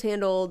 31 was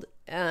handled,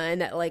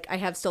 and that like I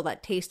have still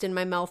that taste in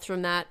my mouth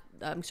from that.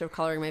 I'm sort of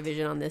coloring my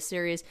vision on this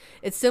series.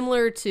 It's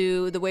similar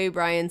to the way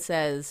Brian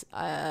says,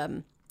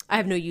 I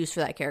have no use for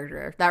that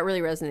character. That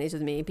really resonates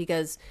with me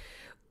because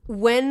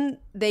when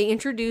they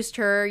introduced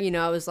her,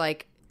 I was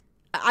like,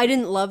 I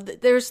didn't love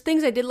there's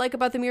things I did like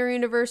about the Mirror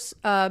Universe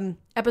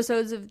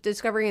episodes of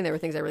Discovery, and there were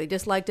things I really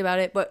disliked about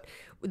it. But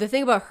the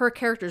thing about her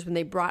characters, when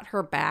they brought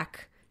her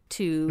back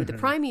to the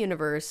Prime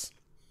Universe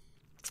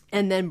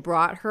and then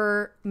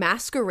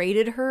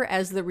masqueraded her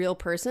as the real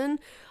person,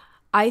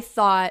 I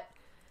thought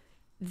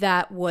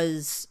that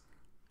was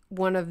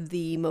one of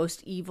the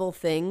most evil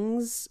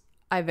things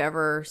I've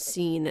ever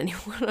seen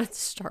anyone on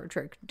Star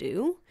Trek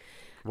do.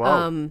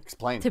 Well,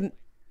 explain.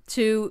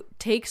 To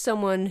take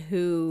someone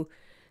who...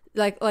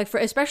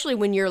 especially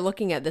when you're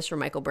looking at this from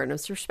Michael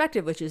Burnham's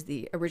perspective, which is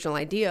the original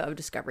idea of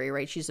Discovery,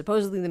 right? She's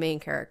supposedly the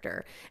main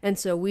character. And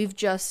so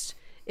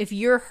if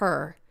you're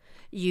her,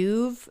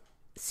 you've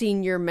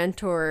seen your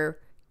mentor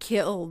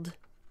killed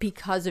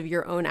because of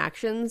your own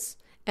actions,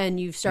 and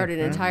you've started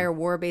an entire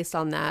war based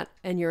on that,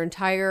 and your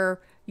entire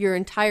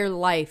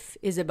life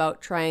is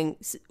about trying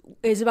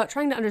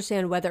to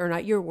understand whether or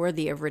not you're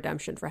worthy of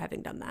redemption for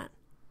having done that.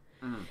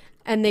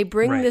 And they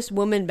bring this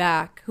woman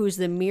back who's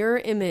the mirror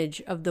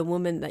image of the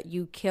woman that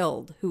you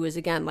killed, who is,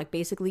 again, like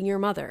basically your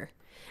mother.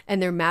 And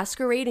they're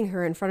masquerading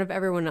her in front of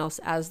everyone else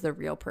as the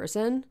real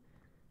person.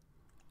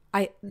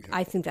 I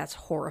think that's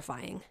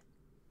horrifying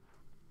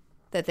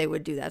that they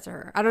would do that to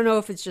her. I don't know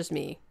if it's just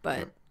me,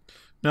 but...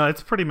 No,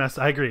 it's pretty messed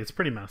up. I agree. It's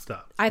pretty messed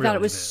up. I thought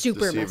it was super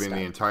messed up. Deceiving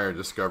the entire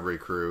Discovery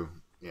crew.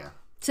 Yeah.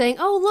 Saying,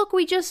 oh, look,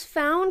 we just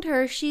found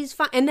her. She's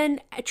fine. And then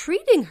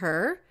treating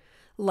her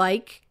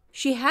like...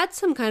 she had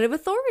some kind of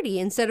authority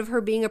instead of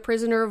her being a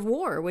prisoner of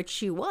war, which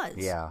she was.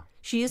 Yeah.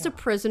 She is a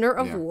prisoner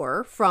of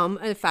war from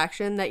a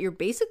faction that you're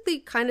basically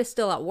kind of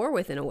still at war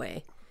with in a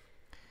way.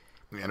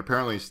 And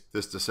apparently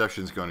this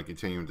deception is going to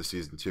continue into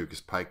season 2 because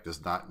Pike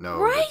does not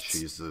know that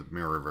she's the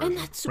mirror version. And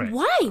that's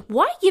why.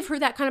 Why give her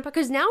that kind of...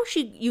 because now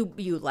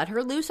you let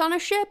her loose on a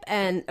ship,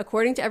 and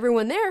according to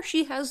everyone there,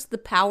 she has the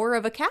power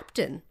of a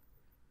captain.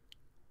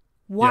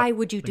 Why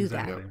would you do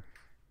that?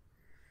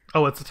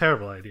 Oh, it's a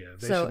terrible idea.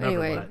 They should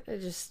never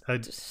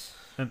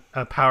let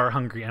a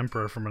power-hungry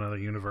emperor from another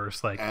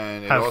universe and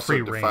have it also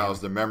free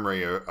defiles the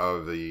memory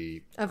of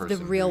the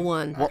real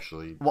one.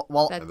 Actually,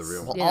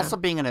 also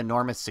being an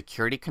enormous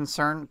security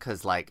concern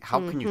because how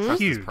can you trust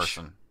this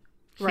person?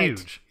 Right.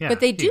 Huge, yeah,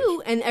 but they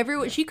do, and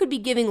everyone she could be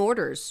giving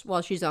orders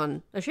while she's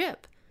on a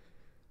ship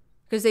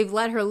because they've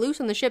let her loose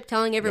on the ship,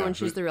 telling everyone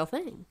she's the real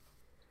thing.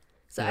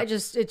 So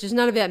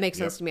none of that makes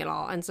sense to me at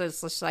all, and so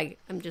it's just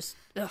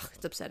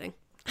it's upsetting.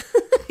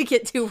 I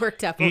get too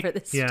worked up over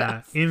this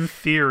stuff. In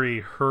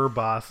theory, her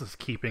boss is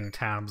keeping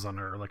tabs on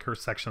her, like her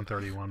Section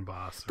 31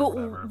 boss.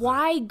 But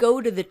why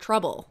go to the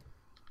trouble?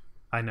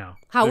 I know.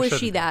 How is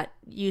she that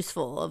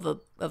useful of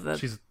a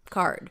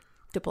card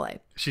to play?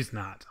 She's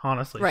not.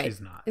 Honestly, right.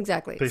 She's not.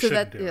 Exactly. They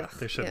shouldn't do it.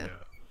 They shouldn't do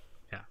it.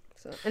 Yeah.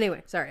 So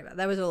anyway, sorry about that.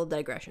 That was a little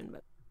digression,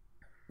 but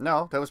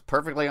no, that was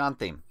perfectly on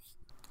theme.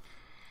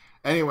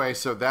 Anyway,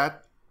 so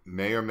that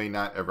may or may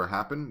not ever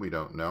happen. We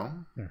don't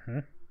know.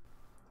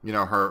 You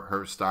know,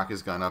 her stock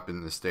has gone up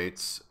in the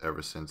States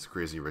ever since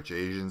Crazy Rich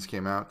Asians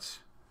came out.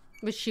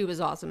 Which she was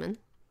awesome in.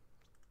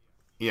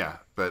 Yeah,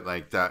 but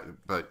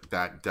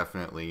that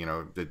definitely, you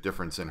know, the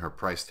difference in her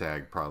price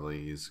tag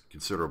probably is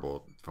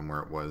considerable from where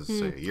it was,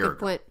 say, a year ago.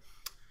 Point.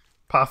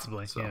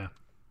 Possibly, yeah.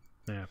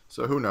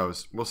 So who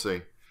knows? We'll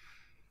see.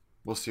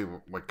 We'll see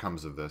what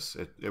comes of this.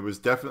 It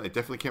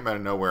definitely came out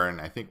of nowhere,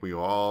 and I think we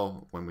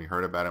all, when we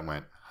heard about it,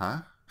 went,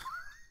 huh?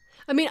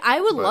 I mean,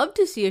 I would love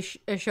to see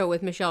a show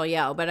with Michelle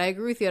Yeoh, but I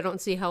agree with you. I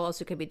don't see how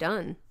else it could be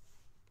done.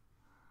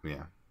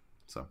 Yeah.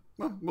 So,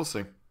 well, we'll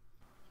see.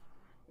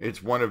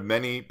 It's one of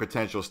many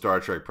potential Star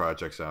Trek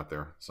projects out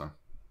there. So,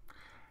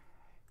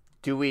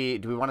 do we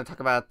want to talk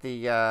about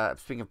the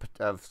speaking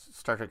of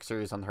Star Trek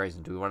series on the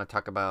horizon? Do we want to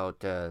talk about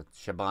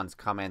Shaban's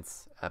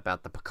comments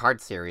about the Picard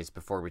series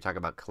before we talk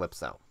about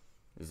Calypso?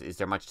 Is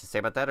there much to say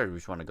about that, or do we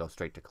just want to go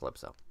straight to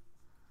Calypso?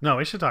 No,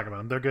 we should talk about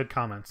them. They're good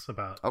comments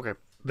about. Okay,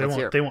 they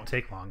won't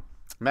take long.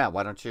 Matt,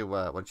 why don't you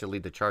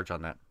lead the charge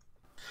on that?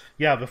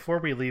 Yeah, before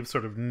we leave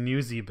sort of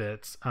newsy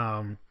bits,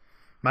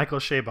 Michael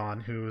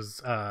Chabon,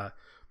 who's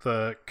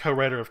the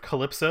co-writer of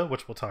Calypso,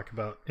 which we'll talk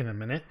about in a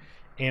minute,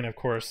 and of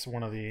course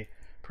one of the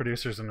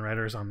producers and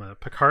writers on the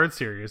Picard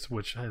series,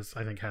 which I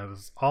think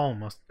has all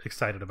most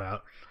excited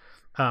about.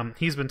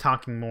 He's been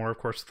talking more, of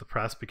course, to the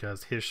press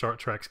because his short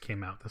treks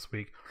came out this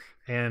week,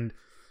 and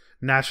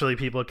naturally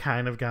people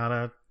kind of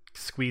gotta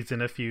squeeze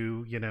in a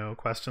few,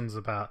 questions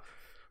about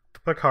the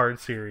Picard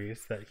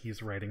series that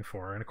he's writing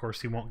for, and of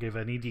course he won't give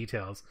any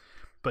details,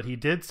 but he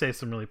did say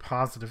some really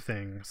positive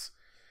things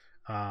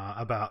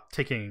about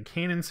taking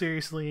Kanan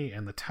seriously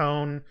and the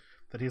tone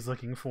that he's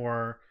looking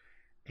for,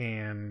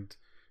 and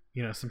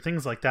some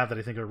things like that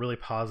I think are really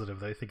positive,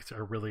 that I think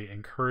are really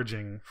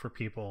encouraging for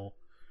people,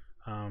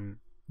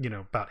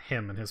 about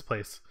him and his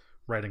place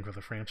writing for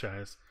the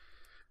franchise.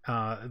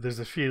 There's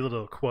a few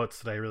little quotes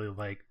that I really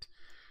liked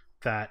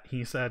that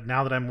he said,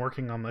 "Now that I'm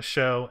working on the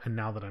show and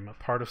now that I'm a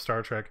part of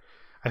Star Trek,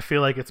 I feel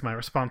like it's my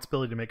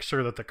responsibility to make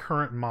sure that the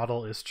current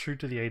model is true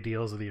to the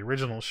ideals of the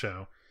original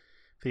show,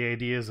 the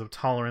ideas of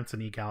tolerance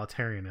and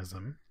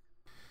egalitarianism,"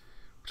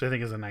 which I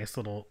think is a nice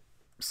little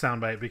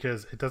soundbite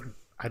because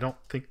I don't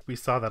think we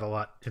saw that a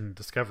lot in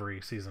Discovery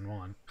season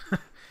 1.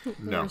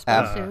 No. We're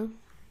supposed to.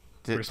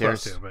 We're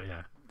supposed to, but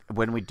yeah.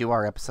 When we do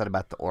our episode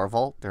about the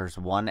Orville, there's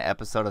one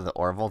episode of the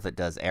Orville that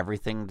does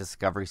everything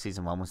Discovery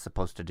season 1 was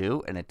supposed to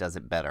do, and it does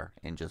it better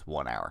in just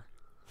 1 hour.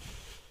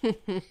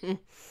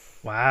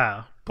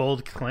 Wow,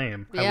 bold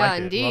claim. Yeah, I like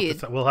it.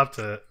 indeed.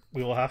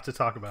 We will have to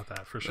talk about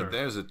that for sure.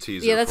 There's a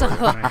teaser. Yeah, that's a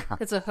hook.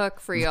 That's a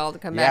hook for y'all to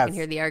come back and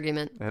hear the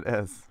argument. It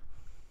is.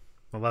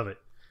 I love it.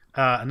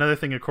 Another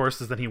thing, of course,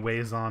 is that he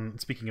weighs on,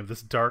 speaking of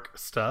this dark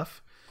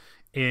stuff,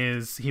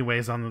 he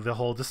weighs on the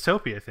whole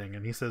dystopia thing.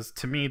 And he says,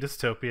 to me,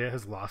 dystopia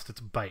has lost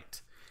its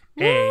bite.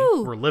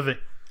 Woo! We're living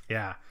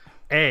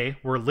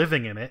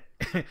in it.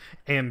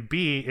 And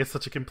B, it's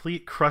such a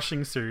complete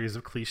crushing series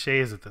of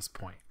cliches at this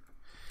point.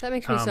 That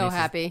makes me so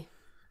happy.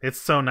 It's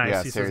so nice.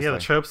 Yeah, he seriously. says, the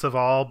tropes have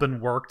all been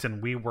worked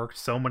and we worked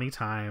so many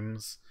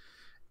times.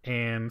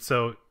 And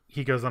so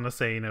he goes on to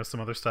say, some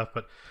other stuff,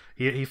 but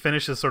he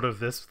finishes sort of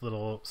this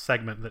little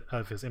segment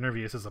of his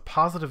interview. He says, a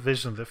positive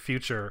vision of the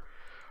future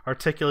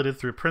articulated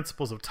through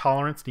principles of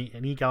tolerance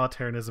and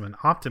egalitarianism and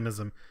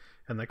optimism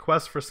and the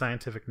quest for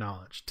scientific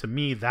knowledge. To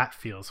me, that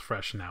feels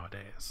fresh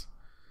nowadays,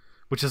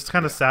 which is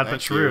kind of sad but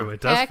true.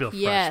 It does feel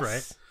fresh,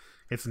 right?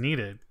 It's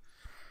needed.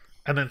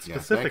 And then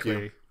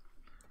specifically,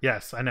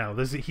 yes, I know.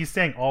 He's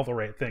saying all the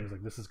right things.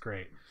 Like, this is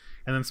great.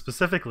 And then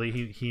specifically,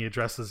 he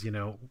addresses,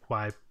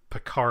 why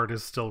Picard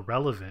is still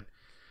relevant.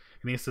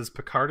 And he says,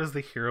 Picard is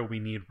the hero we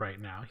need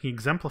right now. He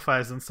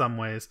exemplifies in some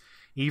ways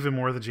even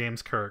more the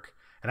James Kirk.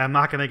 And I'm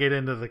not going to get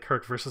into the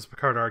Kirk versus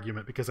Picard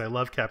argument because I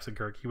love Captain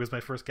Kirk. He was my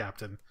first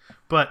captain.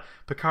 But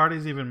Picard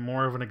is even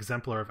more of an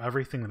exemplar of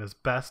everything that is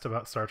best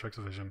about Star Trek's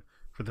vision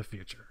for the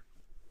future.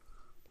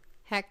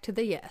 Heck to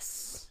the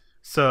yes.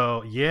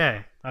 So,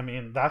 yeah. I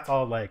mean, that's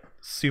all like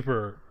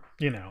super,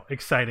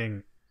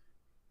 exciting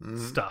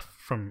stuff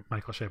from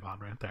Michael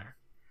Chabon right there.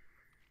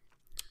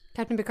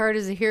 Captain Picard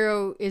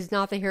is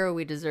not the hero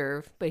we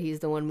deserve, but he's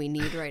the one we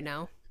need right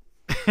now.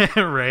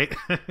 Right?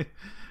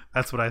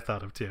 That's what I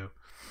thought of too.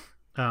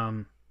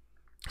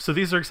 So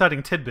these are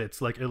exciting tidbits,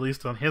 like at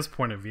least on his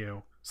point of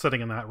view,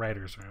 sitting in that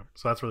writer's room.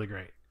 So that's really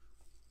great.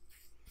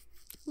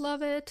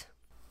 Love it.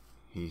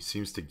 He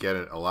seems to get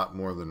it a lot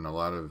more than a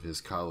lot of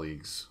his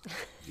colleagues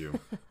do.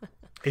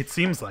 It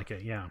seems like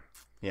it, yeah.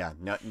 Yeah,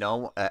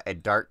 no, a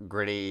dark,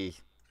 gritty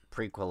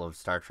prequel of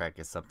Star Trek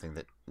is something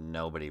that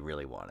nobody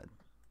really wanted.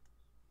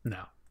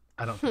 No,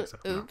 I don't think so.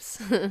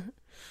 Oops.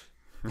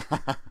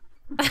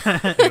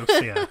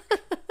 Oops, yeah.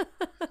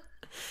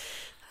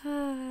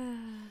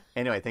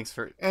 Anyway, thanks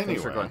for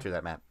going through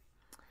that, Matt.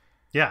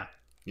 Yeah.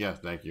 Yeah,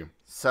 thank you.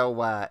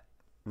 So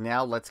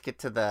now let's get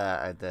to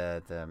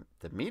the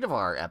meat of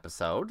our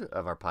episode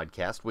of our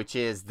podcast, which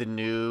is the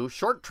new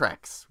short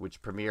treks,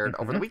 which premiered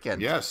over the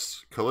weekend.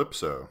 Yes,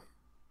 Calypso.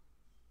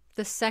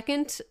 The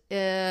second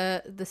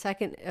in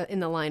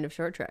the line of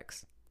short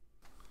treks.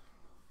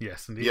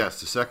 Yes, indeed.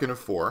 Yes, the second of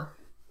 4.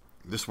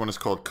 This one is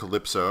called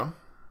Calypso,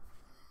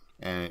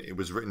 and it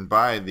was written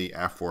by the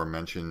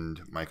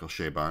aforementioned Michael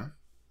Chabon,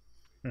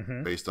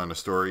 based on a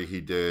story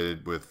he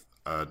did with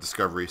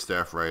Discovery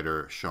staff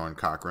writer Sean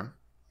Cochran.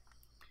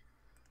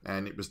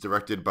 And it was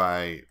directed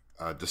by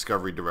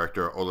Discovery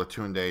director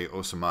Olatunde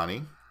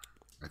Osamani.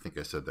 I think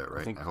I said that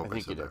right. I hope I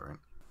said that right.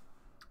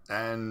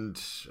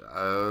 And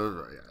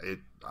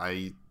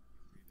I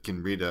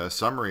can read a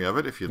summary of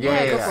it if you'd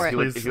like. Go for it.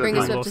 Please bring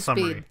us up to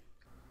speed.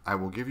 I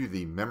will give you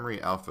the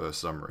Memory Alpha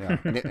summary.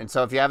 Yeah. And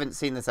so if you haven't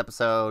seen this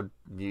episode,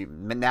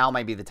 now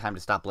might be the time to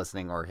stop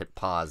listening or hit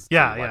pause.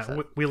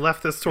 We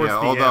left this towards the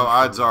end. Although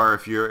odds are,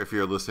 if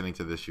you're listening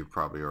to this, you've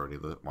probably already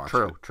watched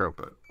it. True.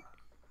 But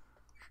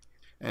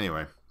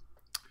anyway,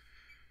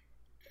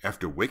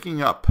 after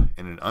waking up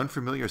in an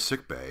unfamiliar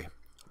sickbay,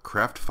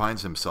 Kraft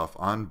finds himself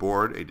on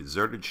board a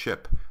deserted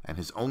ship, and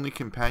his only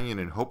companion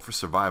and hope for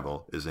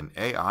survival is an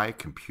AI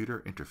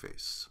computer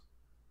interface.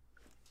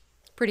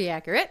 Pretty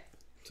accurate.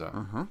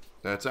 So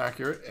that's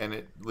accurate, and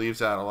it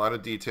leaves out a lot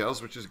of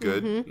details, which is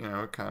good. You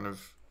know, kind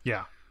of.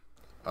 Yeah.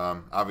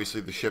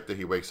 Obviously, the ship that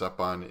he wakes up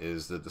on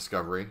is the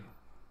Discovery,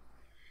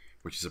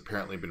 which has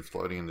apparently been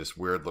floating in this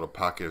weird little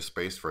pocket of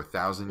space for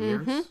 1,000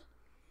 years.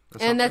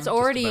 And that's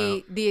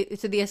already the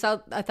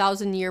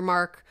 1,000-year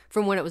mark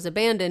from when it was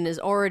abandoned is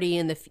already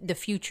in the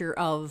future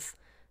of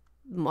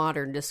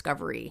modern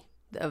Discovery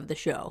of the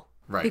show.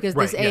 Right. Because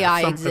this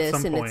AI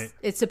exists, and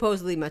it's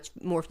supposedly much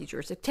more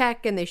futuristic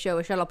tech, and they show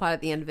a shuttle pod at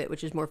the end of it,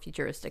 which is more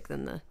futuristic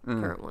than the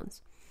current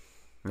ones.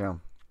 Yeah.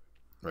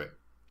 Right.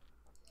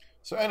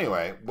 So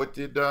anyway, what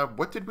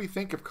did we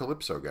think of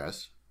Calypso,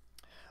 guys?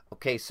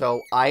 Okay,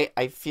 so I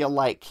feel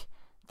like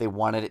they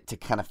wanted it to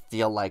kind of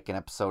feel like an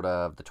episode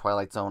of The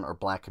Twilight Zone or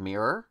Black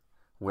Mirror,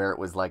 where it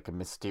was like a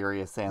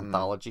mysterious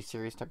anthology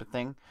series type of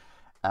thing.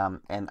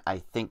 And I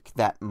think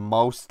that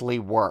mostly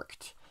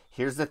worked.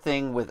 Here's the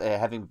thing with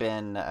having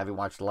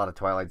watched a lot of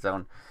Twilight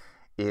Zone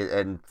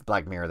and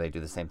Black Mirror, they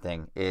do the same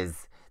thing,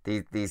 is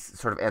these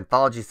sort of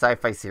anthology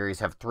sci-fi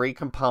series have three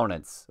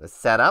components: a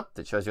setup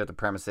that shows you what the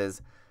premise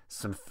is,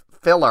 some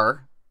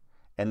filler,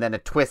 and then a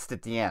twist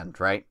at the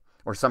end, right?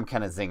 Or some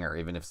kind of zinger,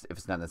 even if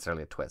it's not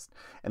necessarily a twist.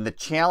 And the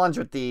challenge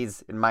with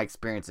these, in my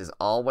experience, is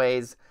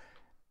always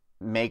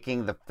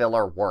making the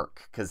filler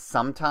work, because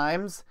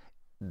sometimes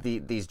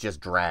these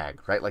just drag,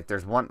 right? Like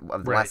there's one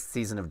of the last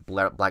season of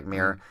Black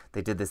Mirror,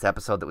 they did this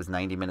episode that was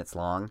 90 minutes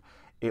long.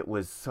 It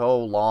was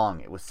so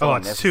long. It was so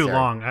unnecessary. It's too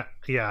long.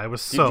 It was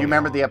so. Do you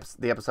remember long.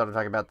 the episode I'm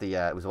talking about?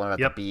 It was one about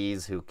the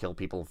bees who kill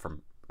people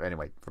from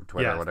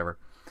Twitter or whatever.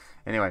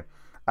 Anyway,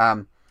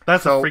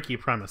 that's a freaky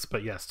premise,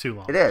 but yes, too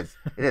long. It is,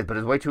 but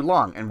it's way too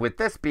long. And with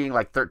this being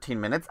like 13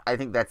 minutes, I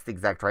think that's the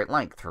exact right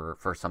length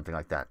for something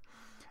like that.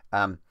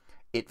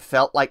 It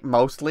felt like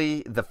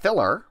mostly the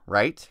filler,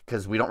 right?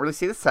 Because we don't really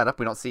see the setup.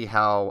 We don't see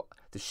how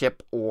the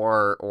ship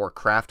or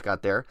Kraft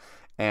got there.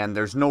 And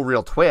there's no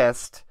real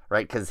twist,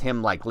 right? Because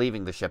him like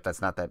leaving the ship, that's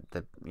not that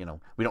we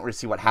don't really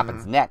see what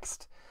happens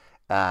next.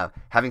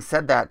 Having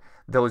said that,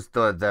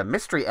 the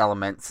mystery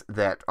elements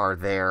that are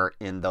there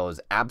in those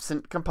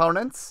absent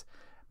components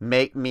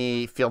make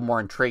me feel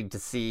more intrigued to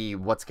see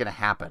what's going to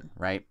happen,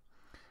 right?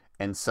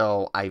 And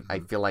so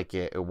I feel like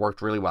it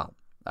worked really well.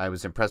 I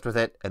was impressed with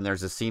it, and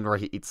there's a scene where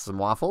he eats some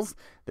waffles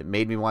that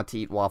made me want to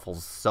eat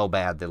waffles so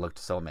bad. They looked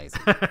so amazing.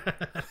 You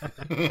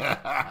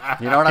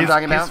know what I'm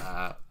talking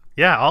about?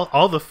 Yeah,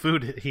 all the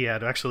food he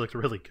had actually looked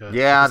really good.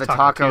 Yeah, the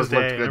tacos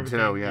looked good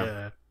too.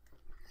 Yeah.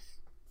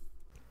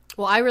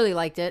 Well, I really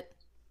liked it.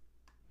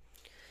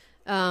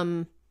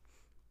 I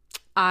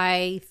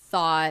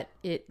thought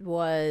it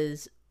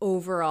was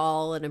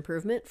overall an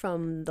improvement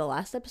from the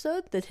last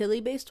episode, the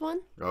Tilly-based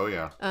one. Oh,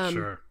 yeah.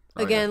 Sure.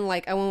 Again,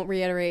 like, I won't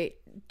reiterate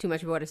too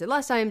much of what I said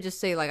last time. Just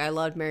say, like, I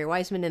loved Mary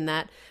Wiseman in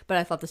that, but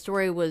I thought the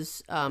story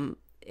was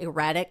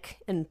erratic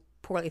and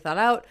poorly thought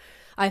out.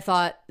 I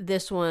thought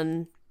this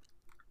one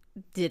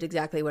did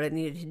exactly what it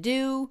needed to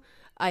do.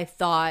 I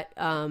thought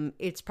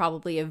it's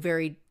probably a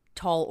very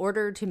tall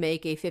order to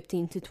make a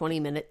 15 to 20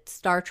 minute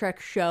Star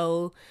Trek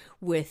show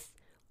with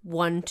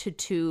 1 to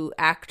 2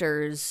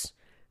 actors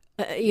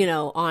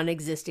on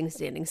existing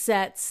standing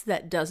sets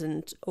that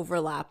doesn't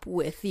overlap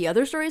with the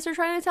other stories they're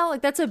trying to tell.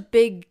 Like, that's a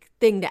big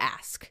thing to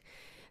ask.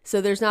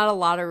 So there's not a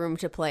lot of room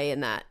to play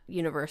in that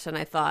universe. And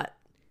I thought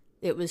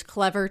it was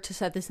clever to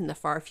set this in the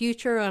far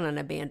future on an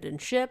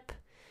abandoned ship.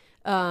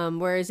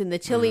 Whereas in the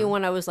Tilly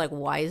one, I was like,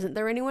 why isn't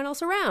there anyone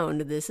else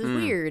around? This is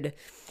weird.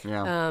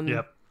 Yeah.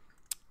 Yep.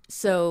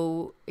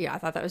 So, yeah, I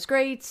thought that was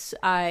great.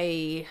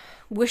 I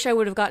wish I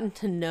would have gotten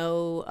to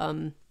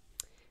know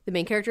the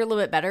main character a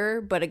little bit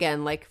better, but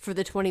again, like, for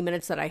the 20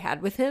 minutes that I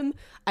had with him,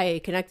 I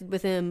connected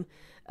with him.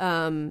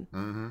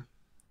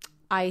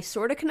 I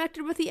sort of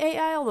connected with the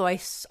AI, although I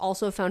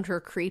also found her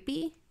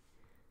creepy.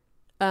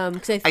 I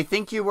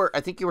think you were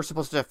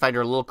supposed to find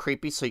her a little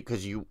creepy,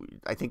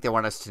 I think they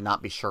want us to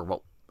not be sure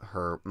what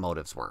her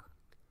motives were.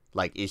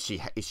 Like, is she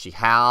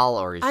Hal,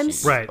 or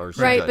is she right? Or is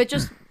she right, good? but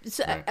just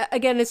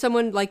again, as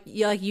someone like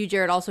you,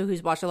 Jared, also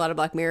who's watched a lot of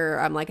Black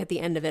Mirror, I'm like, at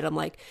the end of it, I'm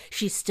like,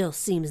 she still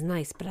seems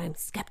nice, but I'm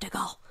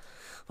skeptical.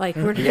 Like,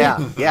 we're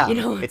yeah. You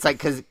know, it's like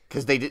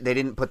because they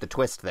didn't put the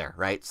twist there,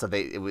 right? So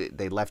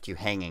they left you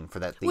hanging for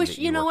that thing. Which,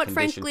 that you know were what,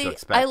 conditioned frankly, to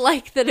expect. I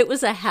like that it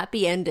was a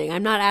happy ending.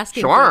 I'm not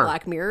asking for a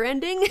Black Mirror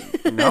ending.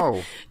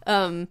 No.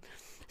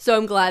 So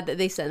I'm glad that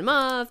they sent him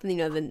off. You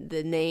know,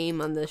 the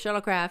name on the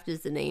shuttlecraft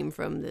is the name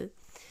from the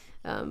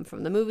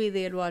movie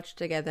they had watched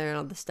together and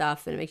all the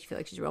stuff, and it makes you feel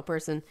like she's a real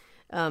person.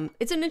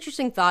 It's an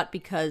interesting thought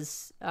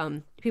because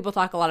people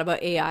talk a lot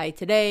about AI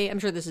today. I'm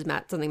sure this is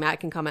something Matt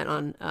can comment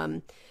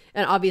on.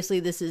 And obviously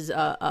this is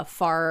a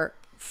far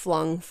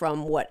flung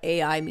from what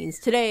AI means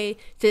today.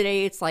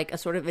 Today it's like a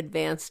sort of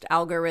advanced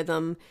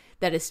algorithm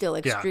that is still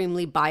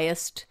extremely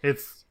biased.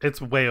 It's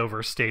way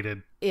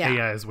overstated. Yeah.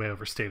 AI is way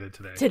overstated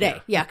today.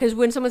 Today, because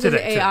when someone says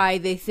AI,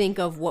 they think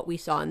of what we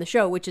saw in the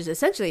show, which is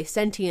essentially a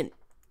sentient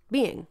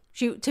being.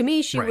 She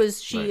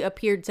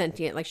appeared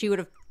sentient. Like, she would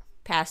have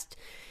passed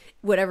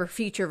whatever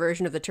future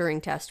version of the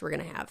Turing test we're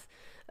going to have.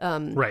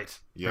 Right.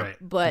 Yeah. Right.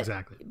 But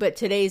exactly. But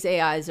today's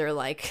AIs are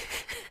like,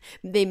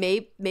 they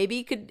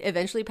maybe could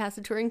eventually pass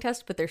the Turing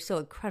test, but they're still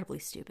incredibly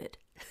stupid.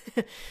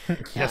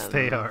 Yes,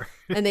 they are.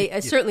 And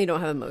they certainly don't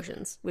have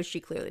emotions, which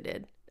she clearly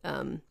did.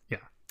 Yeah.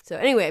 So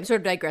anyway, I'm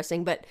sort of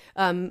digressing, but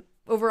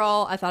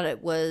overall, I thought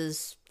it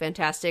was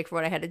fantastic for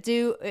what it had to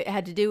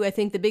do. I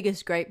think the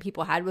biggest gripe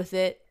people had with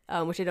it,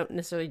 which I don't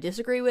necessarily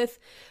disagree with,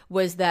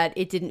 was that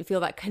it didn't feel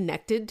that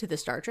connected to the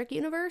Star Trek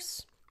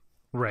universe.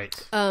 Right.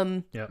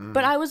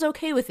 But I was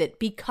okay with it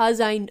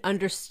because I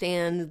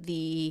understand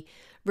the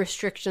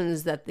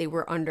restrictions that they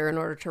were under in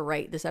order to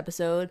write this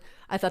episode.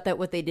 I thought that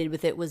what they did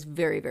with it was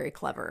very, very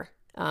clever.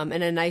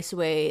 In a nice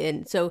way.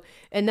 And so,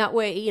 and that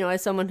way, you know,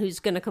 as someone who's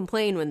going to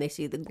complain when they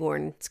see the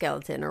Gorn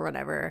skeleton or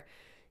whatever,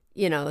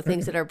 you know,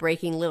 things that are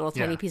breaking little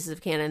tiny pieces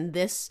of canon,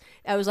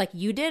 I was like,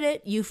 you did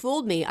it. You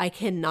fooled me. I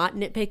cannot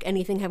nitpick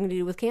anything having to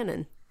do with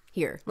canon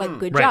here. Like,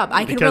 good job.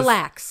 I can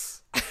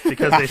relax.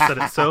 Because they said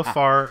it's so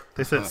far,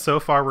 so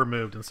far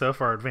removed and so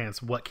far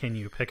advanced. What can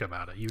you pick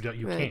about it? You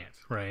can't,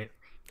 right?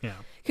 Yeah.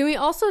 Can we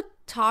also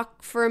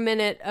talk for a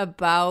minute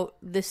about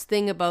this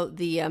thing about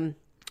the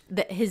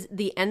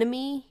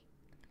enemy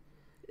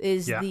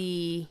is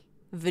the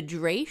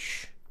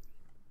Vidraish?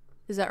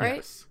 Is that right?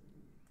 Yes.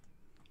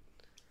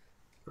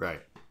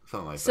 Right.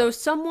 Something like that. So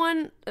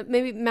someone,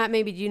 Matt,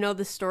 maybe do you know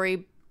the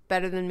story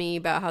better than me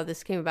about how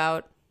this came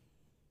about?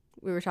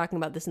 We were talking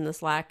about this in the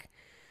Slack.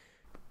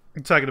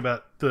 You're talking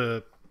about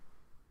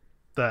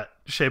that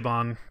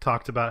Shaban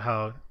talked about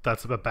how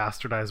that's a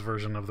bastardized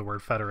version of the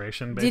word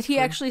Federation. Basically. Did he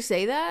actually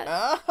say that?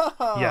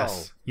 Oh,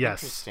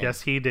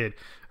 yes, he did.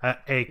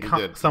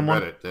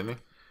 Someone read it, didn't he?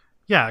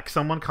 Yeah,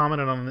 someone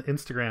commented on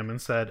Instagram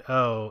and said,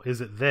 "Oh, is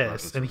it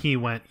this?" And he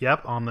went,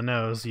 "Yep, on the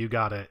nose, you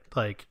got it."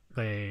 Like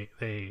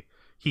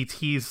he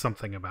teased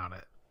something about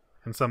it,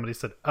 and somebody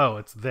said, "Oh,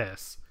 it's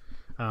this."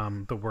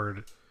 The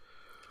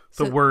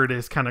word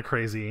is kind of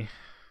crazy.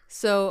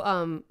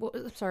 So, what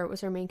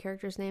was our main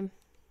character's name?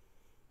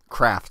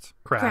 Kraft.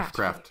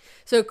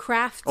 So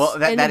Kraft's well,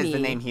 that enemy... is the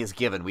name he is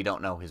given. We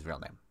don't know his real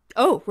name.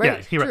 Oh,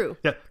 right. Yeah, true.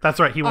 Yeah, that's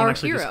right. He won't Our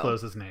actually hero,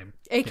 disclose his name.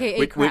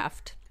 AKA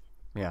Kraft.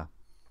 Yeah.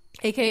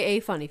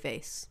 AKA Funny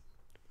Face.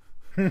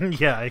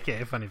 Yeah,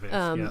 AKA Funny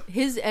Face.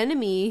 His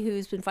enemy,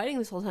 who's been fighting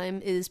this whole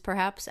time, is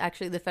perhaps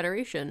actually the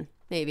Federation.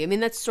 Maybe. I mean,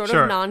 that's sort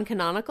of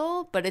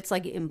non-canonical, but it's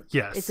like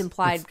it's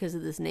implied because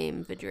of this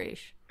name, Vidraish.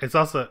 It's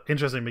also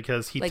interesting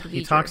because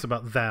he talks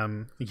about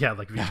them. Yeah,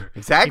 like V'ger.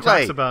 Exactly.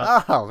 He talks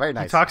about, very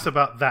nice. He talks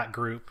about that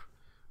group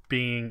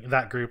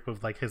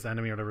of like his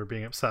enemy or whatever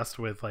being obsessed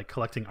with like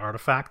collecting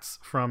artifacts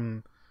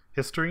from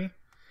history,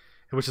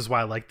 which is why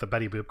I like the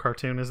Betty Boop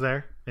cartoon is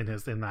there in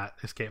that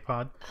escape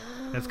pod.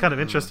 And it's kind of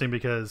interesting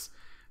because,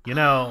 you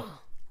know,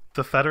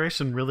 the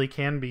Federation really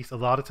can be a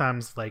lot of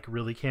times like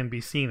really can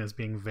be seen as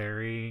being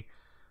very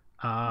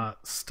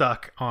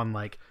stuck on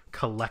like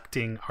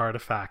collecting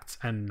artifacts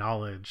and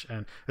knowledge,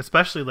 and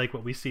especially like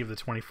what we see of the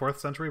 24th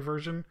century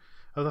version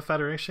of the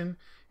Federation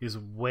is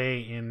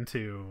way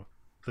into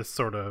this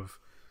sort of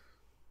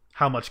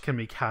how much can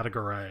we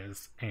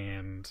categorize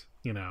and,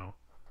 you know,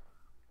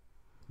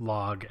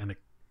 log and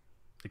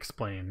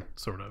explain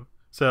sort of.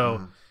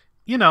 So,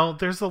 you know,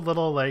 there's a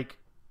little like,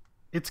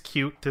 it's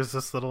cute. There's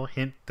this little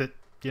hint that,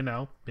 you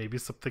know, maybe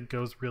something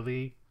goes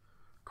really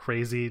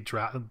crazy,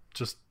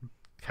 just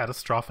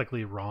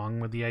catastrophically wrong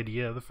with the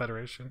idea of the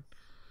Federation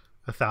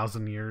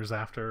 1,000 years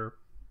after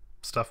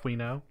stuff we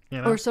know,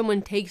 you know? Or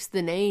someone takes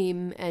the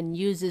name and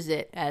uses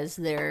it as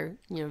their,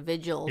 you know,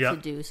 vigil to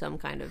do some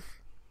kind of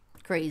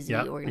crazy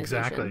organization.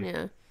 Exactly.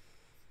 Yeah.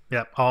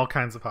 Yep, all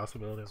kinds of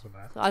possibilities with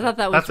that. So I thought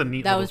that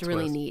was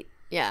really neat.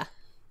 Yeah.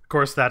 Of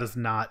course, that is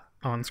not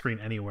on screen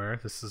anywhere.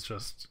 This is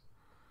just,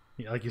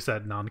 like you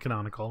said,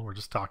 non-canonical. We're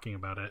just talking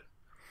about it.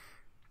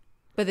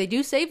 But they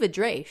do say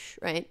Vidraish,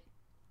 right?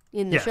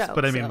 In the show.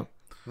 But I mean,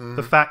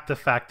 the fact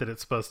that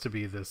it's supposed to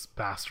be this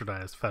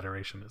bastardized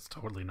Federation is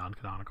totally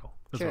non-canonical.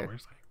 Is what we're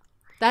saying.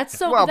 That's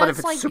so. Well, but if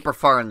it's super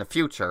far in the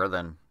future,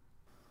 then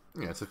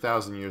it's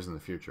 1,000 years in the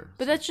future.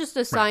 But that's just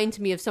a sign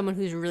to me of someone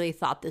who's really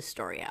thought this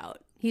story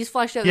out. He's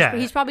fleshed out.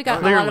 He's probably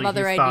got a lot of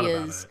other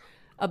ideas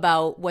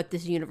about what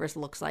this universe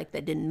looks like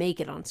that didn't make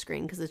it on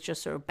screen because it's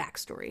just sort of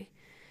backstory.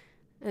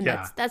 And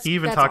that's he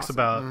even that's talks awesome.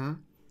 about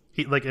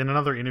he like in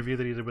another interview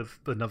that he did with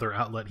another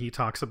outlet, he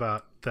talks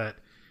about that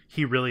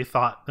he really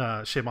thought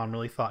Chabon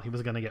really thought he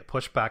was going to get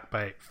pushed back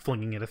by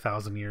flinging it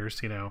 1,000 years,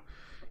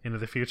 into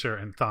the future,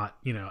 and thought,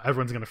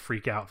 everyone's going to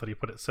freak out that he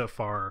put it so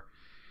far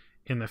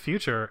in the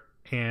future.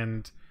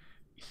 And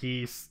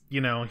he's,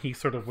 he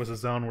sort of was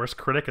his own worst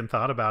critic and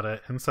thought about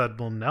it and said,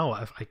 well, no,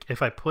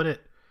 if I put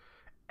it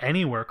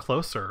anywhere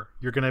closer,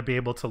 you're going to be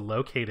able to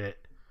locate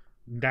it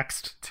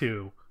next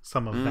to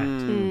some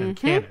event and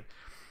canon.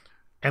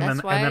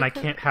 And then I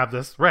can't have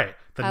this right.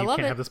 Then you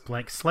can't have this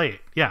blank slate.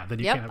 Yeah. Then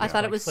you can't have. I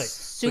thought it was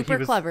super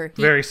clever.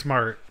 Very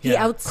smart. He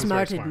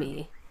outsmarted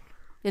me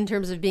in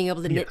terms of being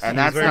able to knit. And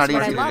that's not easy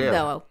to do. What I love,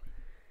 though.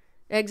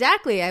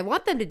 Exactly. I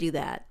want them to do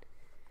that.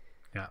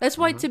 Yeah. That's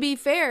why, to be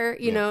fair,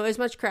 as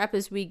much crap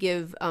as we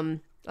give,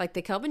 like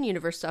the Kelvin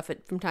universe stuff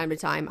from time to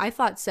time, I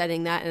thought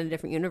setting that in a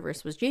different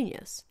universe was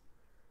genius.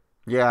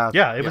 Yeah,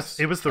 it was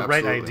the absolutely.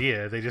 Right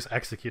idea. They just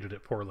executed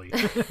it poorly.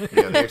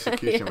 The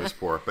execution was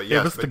poor. But yes,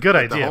 it was the good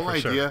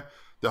idea.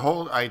 The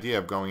whole idea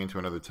of going into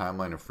another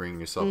timeline and freeing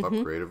yourself up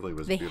creatively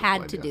was a beautiful idea.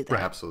 They had to do that.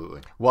 Right.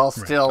 Absolutely. While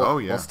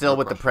still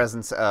with the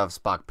presence of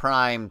Spock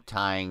Prime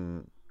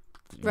tying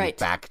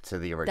back to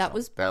the original. That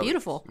was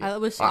beautiful. I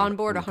was on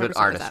board 100% good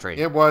artistry.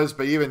 It was,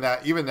 but even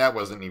that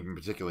wasn't even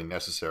particularly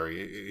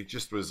necessary. It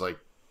just was like,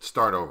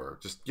 start over.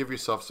 Just give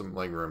yourself some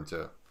leg room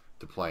to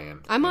play in.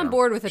 I'm on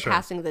board with the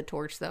passing of the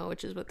torch, though,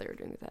 which is what they were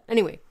doing with that.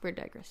 Anyway, we're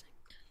digressing.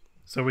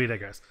 So we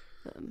digress.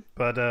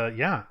 But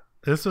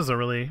this was a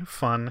really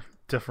fun,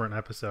 different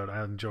episode.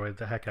 I enjoyed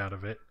the heck out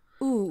of it.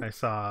 Ooh.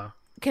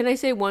 Can I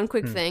say one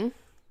quick thing?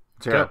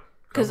 Sure.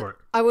 Because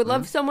I would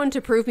love someone to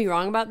prove me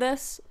wrong about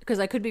this, because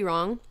I could be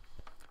wrong.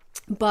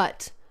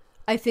 But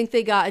I think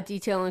they got a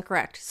detail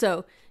incorrect.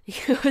 So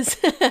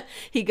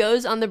he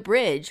goes on the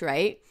bridge,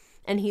 right?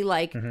 And he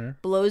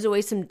blows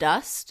away some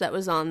dust that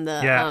was on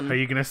the. Yeah, are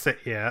you gonna say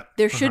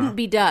There shouldn't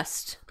be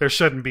dust. There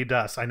shouldn't be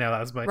dust. I know that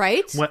was my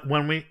right.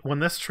 When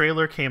this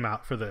trailer came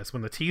out for this,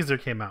 when the teaser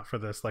came out for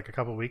this, like a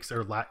couple weeks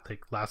or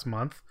last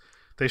month,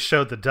 they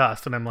showed the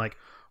dust, and I'm like,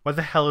 why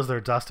the hell is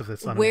there dust if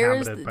it's uninhabited? Where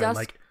is the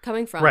dust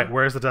coming from? Right,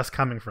 where is the dust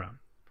coming from?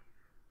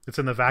 It's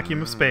in the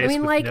vacuum of space. I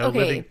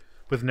mean,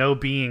 with no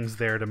beings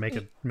there to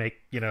make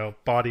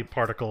body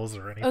particles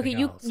or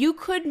anything else. You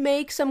could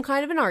make some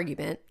kind of an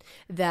argument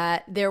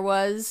that there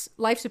was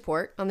life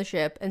support on the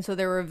ship, and so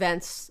there were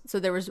vents, so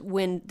there was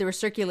wind, there was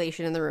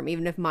circulation in the room,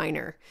 even if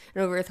minor.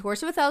 And over the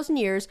course of 1,000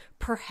 years,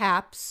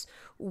 perhaps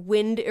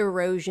wind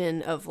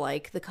erosion of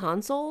the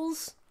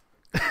consoles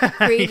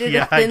created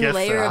a thin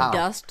layer of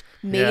dust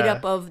made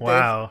up of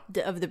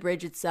the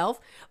bridge itself.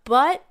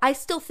 But I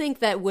still think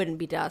that wouldn't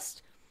be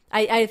dust.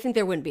 I think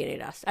there wouldn't be any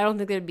dust. I don't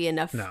think there'd be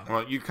enough. No.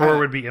 Well, or it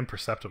would be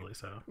imperceptibly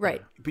so.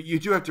 Right. But you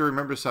do have to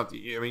remember something.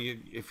 I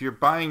mean, if you're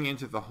buying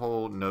into the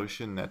whole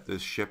notion that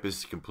this ship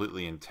is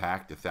completely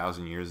intact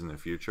 1,000 years in the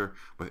future,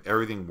 with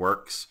everything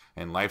works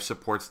and life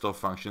support still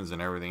functions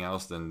and everything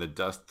else, then the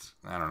dust,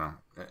 I don't know.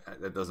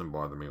 That doesn't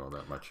bother me all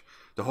that much.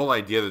 The whole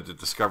idea that the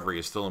Discovery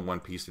is still in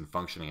one piece and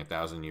functioning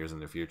 1,000 years in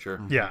the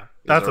future. Yeah,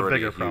 that's a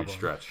bigger huge problem.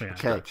 Stretch. Yeah.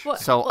 Okay.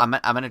 So I'm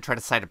going to try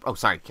to cite. Oh,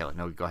 sorry, Kelly.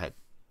 No, go ahead.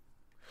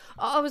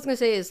 All I was going to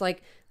say is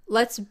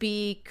let's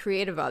be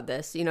creative about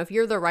this. If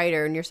you're the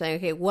writer and you're saying,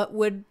 okay, what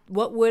would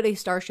a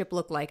starship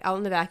look like out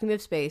in the vacuum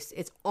of space?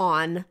 It's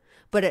on,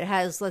 but it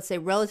has, let's say,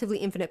 relatively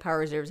infinite power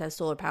reserves, has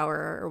solar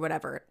power or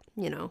whatever,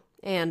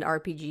 and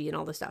RPG and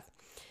all this stuff.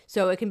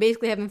 So it can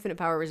basically have infinite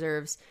power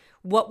reserves.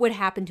 What would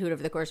happen to it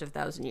over the course of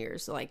 1,000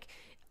 years?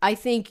 I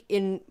think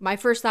my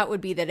first thought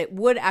would be that it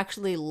would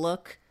actually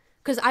look,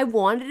 because I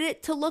wanted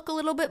it to look a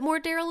little bit more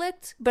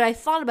derelict, but I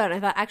thought about it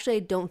and I thought, actually, I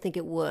don't think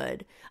it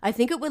would. I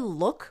think it would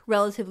look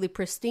relatively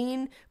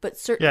pristine, but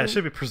it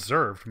should be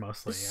preserved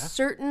mostly, yeah.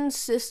 Certain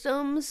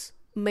systems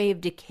may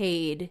have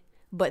decayed,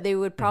 but they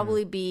would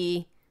probably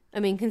be,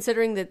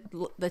 considering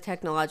the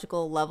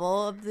technological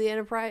level of the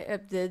Enterprise,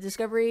 of the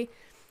Discovery,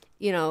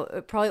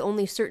 probably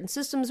only certain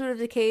systems would have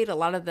decayed. A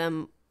lot of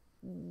them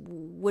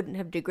wouldn't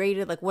have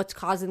degraded. What's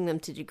causing them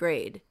to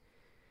degrade?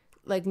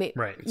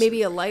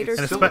 Maybe a lighter.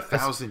 It's still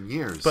 1,000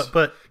 years.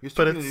 But you're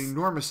spending an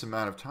enormous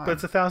amount of time. But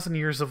it's 1,000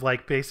 years of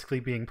basically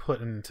being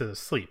put into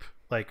sleep.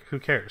 Who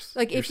cares?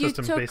 Your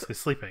system's basically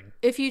sleeping.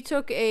 If you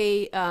took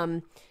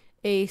a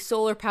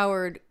solar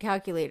powered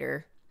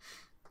calculator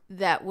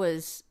that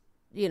was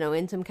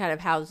in some kind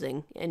of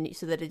housing and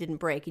so that it didn't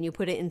break, and you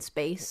put it in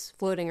space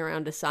floating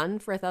around a sun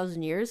for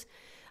 1,000 years,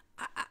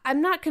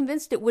 I'm not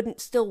convinced it wouldn't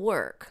still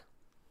work.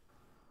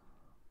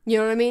 You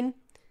know what I mean?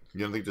 You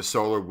don't think the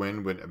solar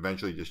wind would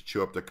eventually just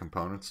chew up the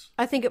components?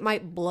 I think it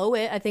might blow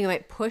it. I think it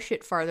might push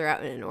it farther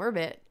out in an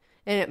orbit.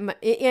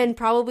 And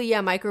probably,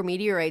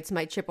 micrometeorites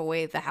might chip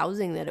away at the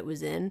housing that it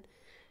was in.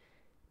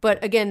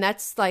 But again,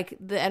 that's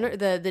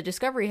the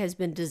Discovery has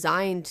been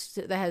designed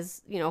that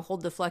has,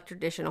 hold deflector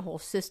dish and a whole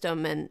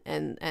system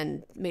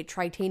and made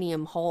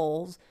titanium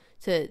hulls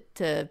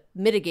to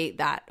mitigate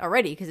that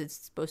already, because it's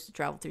supposed to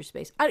travel through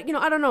space. I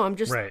don't know. I'm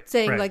just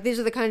saying, these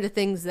are the kind of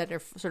things that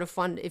are sort of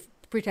fun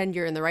pretend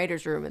you're in the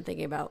writer's room and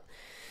thinking about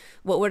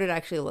what would it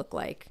actually look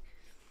like.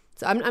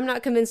 So I'm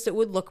not convinced it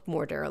would look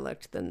more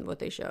derelict than what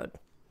they showed.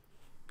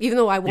 Even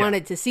though I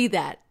wanted to see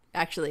that,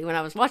 actually, when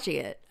I was watching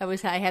it.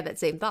 I had that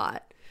same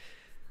thought.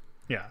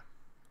 Yeah.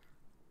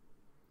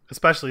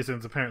 Especially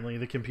since apparently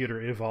the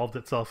computer evolved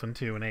itself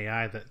into an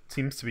AI that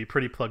seems to be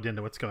pretty plugged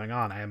into what's going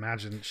on. I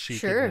imagine she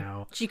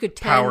could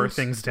power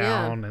things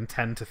down and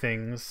tend to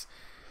things,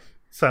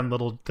 send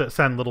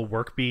little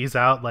work bees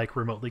out, like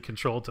remotely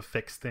controlled to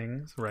fix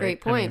things. Right?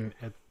 Great point.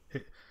 I mean,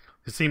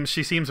 it seems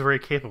she seems very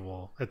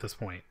capable at this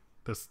point.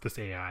 This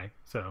AI,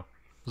 so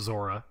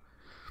Zora.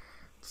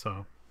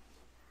 So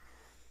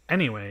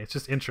anyway, it's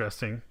just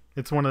interesting.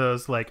 It's one of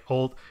those like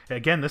old,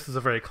 again, this is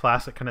a very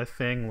classic kind of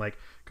thing, like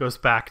goes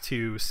back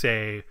to,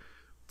 say,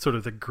 sort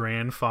of the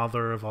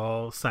grandfather of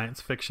all science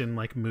fiction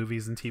like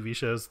movies and TV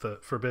shows, The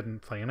Forbidden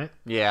Planet.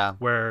 Yeah.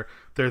 Where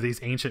there are these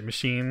ancient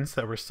machines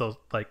that were still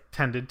like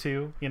tended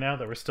to,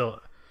 that were still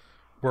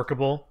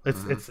workable.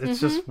 It's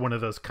just one of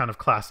those kind of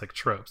classic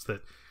tropes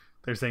that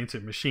there's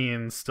ancient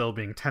machines still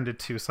being tended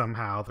to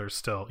somehow. There's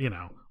still,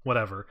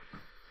 whatever.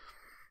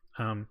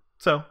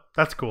 So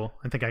that's cool.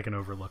 I think I can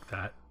overlook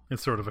that.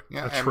 It's sort of a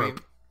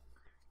trope.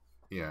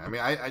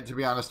 I to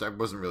be honest, I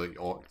wasn't really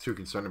too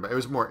concerned about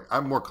it.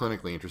 I'm more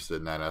clinically interested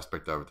in that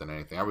aspect of it than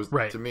anything.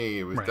 To me,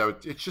 it was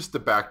it's just the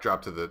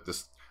backdrop to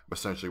this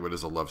essentially what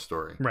is a love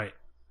story. Right.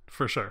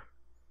 For sure.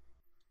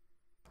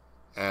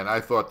 And I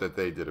thought that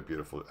they did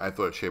I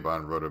thought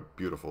Chabon wrote a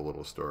beautiful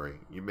little story.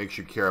 It makes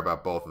you care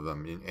about both of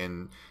them.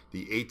 In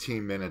the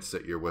 18 minutes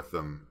that you're with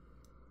them,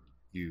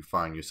 you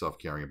find yourself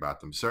caring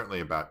about them. Certainly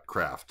about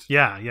Kraft.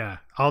 Yeah.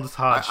 Aldous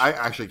Hodge. I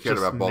actually cared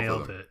about both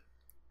of them. It.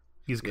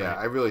 He's great. Yeah,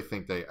 I really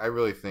think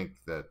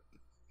that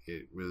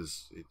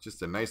it's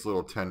just a nice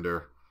little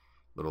tender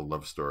little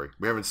love story.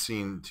 We haven't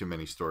seen too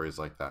many stories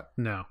like that.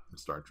 No. In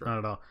Star Trek. Not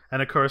at all.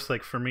 And of course,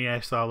 like for me,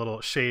 I saw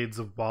little shades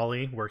of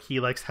Wally where he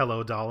likes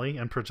Hello Dolly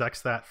and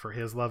projects that for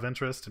his love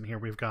interest. And here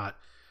we've got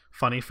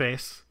Funny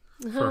Face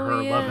for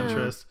her love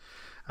interest.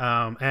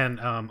 And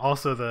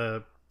also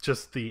the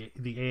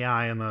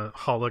AI and the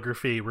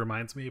holography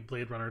reminds me of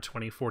Blade Runner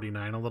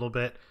 2049 a little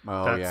bit.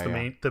 That's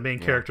the main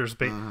character's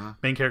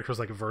main character's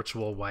like a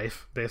virtual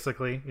wife,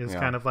 basically, is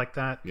kind of like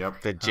that.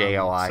 Yep. The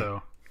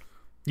JOI.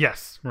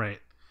 Yes, right.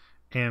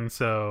 And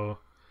so,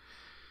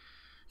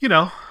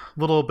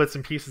 little bits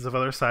and pieces of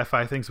other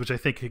sci-fi things, which I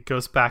think it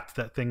goes back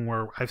to that thing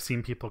where I've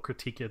seen people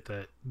critique it,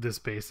 that this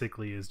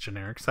basically is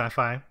generic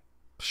sci-fi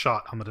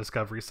shot on the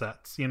Discovery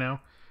sets,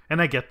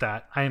 And I get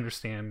that. I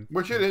understand.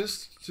 Which it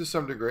is to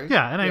some degree.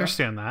 Yeah, and I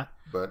understand that.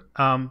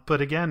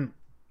 But again,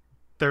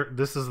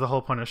 this is the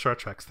whole point of Star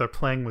Trek. They're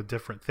playing with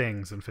different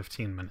things in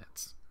 15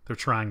 minutes. They're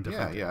trying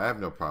different things. Yeah, I have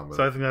no problem with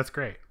it. So I think that's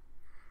great.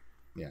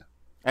 Yeah.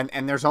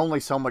 And there's only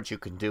so much you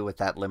can do with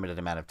that limited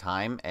amount of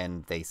time,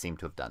 and they seem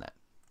to have done it.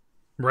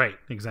 Right,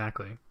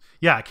 exactly.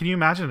 Yeah, can you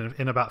imagine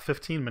in about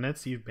 15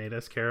 minutes you've made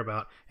us care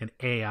about an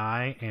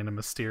AI and a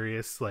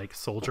mysterious like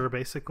soldier,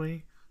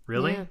 basically?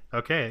 Really? Yeah.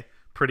 Okay.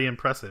 Pretty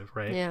impressive,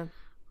 right? Yeah.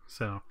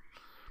 So,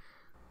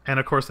 and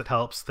of course it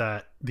helps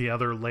that the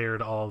other layer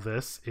to all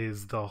this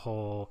is the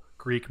whole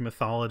Greek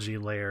mythology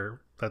layer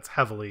that's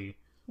heavily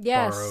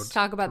borrowed.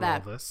 Talk about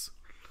that. All this.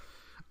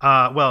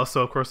 Well,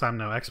 so of course I'm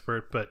no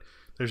expert, but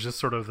there's just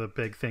sort of the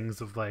big things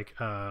of like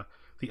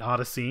the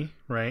Odyssey,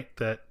 right?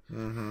 That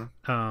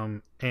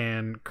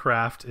and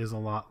Kraft is a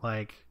lot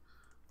like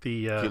the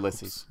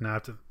Ulysses. A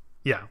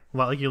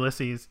lot like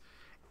Ulysses,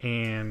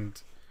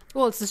 and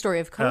it's the story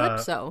of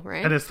Calypso,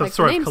 right? And it's the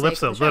story of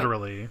Calypso,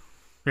 literally,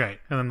 right?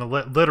 And then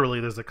literally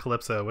there's a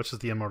Calypso, which is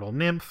the immortal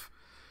nymph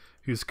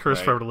who's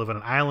cursed forever to live on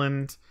an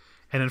island.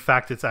 And in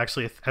fact, it's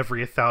actually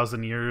every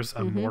 1,000 years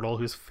a mortal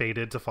who's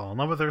fated to fall in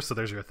love with her. So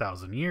there's your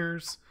 1,000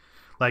 years.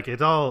 Like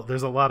there's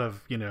a lot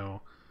of,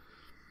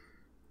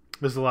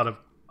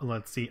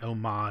 let's see,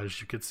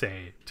 homage, you could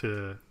say,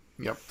 to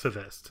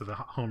the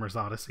Homer's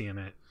Odyssey in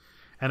it.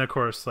 And of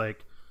course,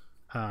 like,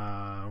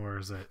 where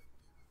is it?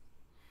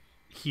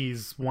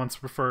 He's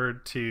once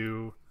referred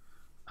to,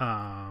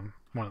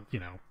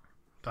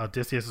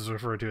 Odysseus is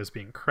referred to as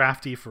being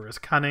crafty for his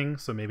cunning.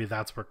 So maybe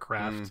that's where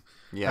craft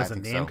as a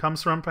name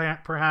comes from,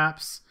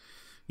 perhaps.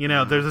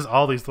 There's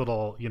all these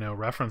little,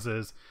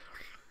 references.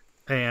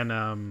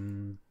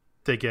 And,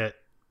 they get,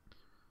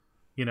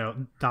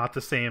 not the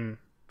same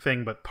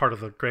thing, but part of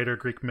the greater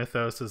Greek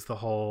mythos is the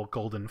whole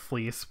golden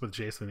fleece with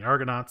Jason and the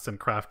Argonauts, and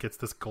Kraft gets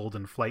this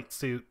golden flight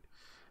suit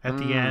at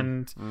the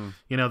end.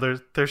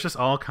 There's just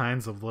all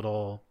kinds of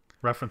little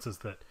references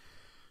that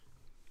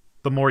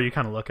the more you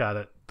kind of look at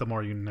it, the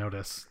more you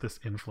notice this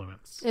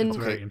influence. It's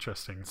very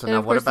interesting. So now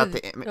what about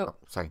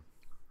sorry.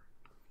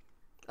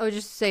 I would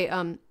just say,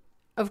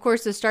 of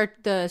course, the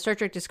Star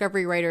Trek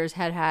Discovery writers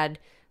had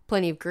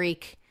plenty of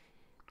Greek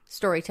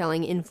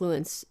storytelling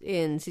influence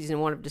in season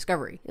 1 of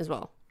Discovery as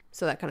well.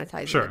 So that kind of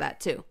ties into that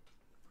too.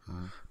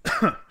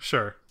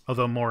 Sure.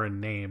 Although more in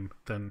name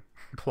than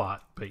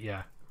plot, but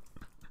yeah,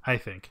 I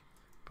think.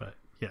 But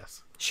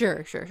yes.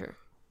 Sure.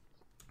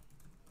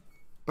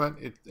 But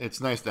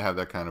it's nice to have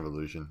that kind of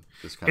illusion.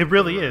 It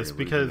really is,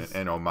 because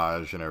and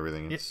homage and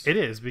everything. It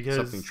is, because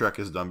something Trek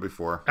has done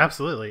before.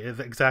 Absolutely,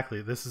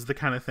 exactly. This is the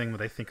kind of thing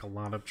that I think a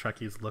lot of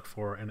Trekkies look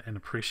for and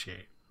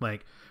appreciate.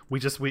 Like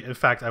we in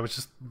fact, I was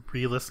just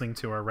re-listening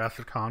to our Wrath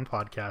of Khan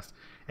podcast,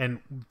 and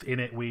in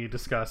it we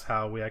discuss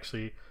how we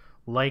actually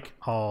like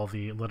all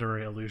the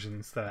literary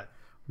allusions that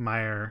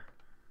Meyer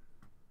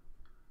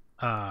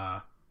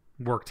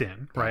worked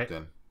in, right?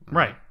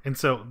 Right, and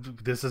so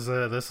this is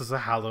a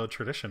hallowed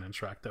tradition in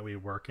Trek that we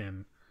work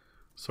in,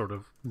 sort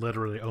of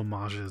literally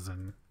homages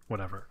and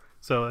whatever.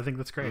 So I think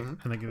that's great.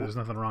 I think there's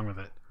nothing wrong with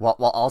it. While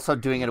also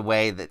doing it in a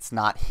way that's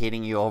not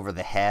hitting you over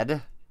the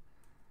head,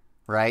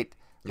 right?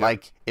 Yep.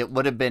 Like it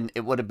would have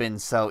been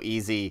so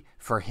easy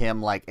for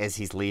him, like as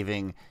he's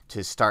leaving,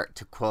 to start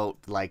to quote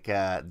like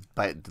by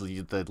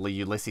the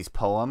Ulysses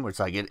poem, which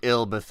like it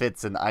ill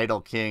befits an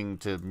idle king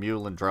to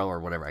mule and drow or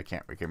whatever. I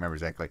can't remember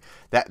exactly.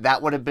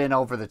 That would have been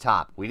over the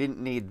top. We didn't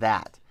need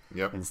that.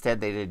 Yep.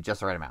 Instead, they did just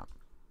the right amount.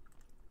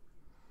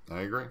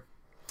 I agree.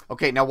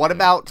 Okay, now what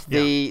about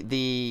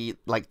the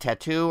like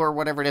tattoo or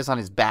whatever it is on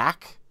his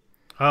back?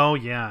 Oh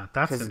yeah,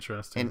 that's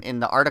interesting. In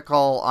the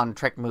article on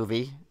Trek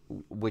Movie,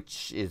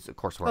 which is of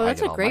course where I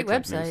get all my Trek news.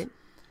 That's a great website.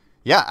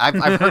 Yeah,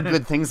 I've heard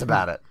good things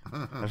about it.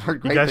 I've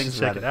heard great things about it. You guys should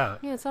check it out.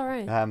 Yeah, it's all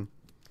right.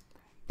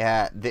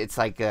 It's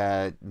like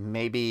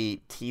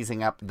maybe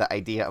teasing up the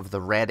idea of the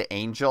Red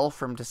Angel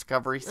from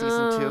Discovery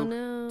Season 2.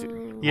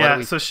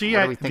 No. So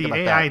the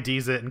AI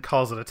D's it and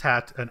calls it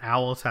an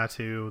owl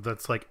tattoo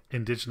that's like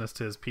indigenous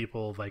to his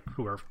people, like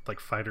who are like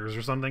fighters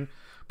or something.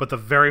 But the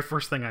very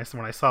first thing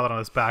when I saw that on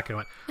his back, I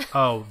went,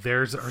 "Oh,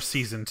 there's our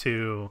Season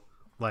 2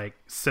 like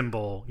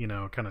symbol,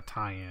 kind of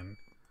tie-in."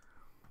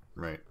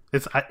 Right.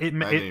 I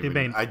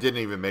didn't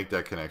even make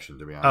that connection,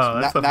 to be honest.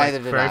 Oh, that's the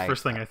very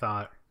first thing I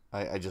thought.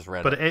 I just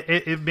read but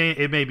it. But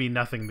it may be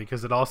nothing,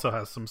 because it also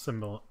has some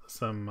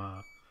symbolism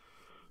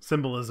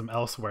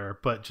elsewhere.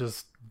 But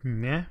just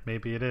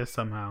maybe it is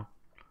somehow.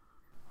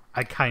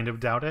 I kind of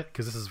doubt it,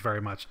 because this is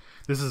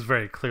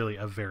very clearly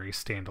a very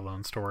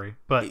standalone story.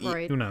 But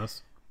who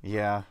knows?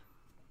 Yeah.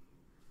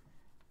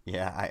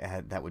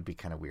 Yeah, that would be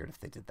kind of weird if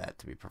they did that,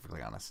 to be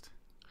perfectly honest.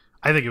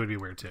 I think it would be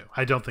weird too.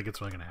 I don't think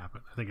it's really going to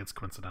happen. I think it's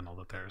coincidental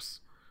that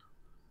there's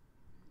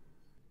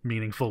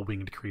meaningful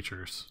winged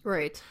creatures.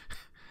 Right.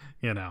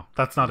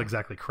 That's not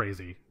exactly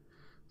crazy.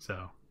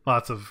 So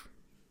lots of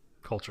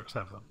cultures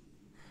have them.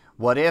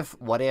 What if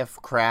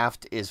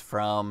Kraft is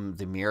from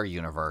the Mirror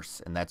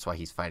universe and that's why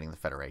he's fighting the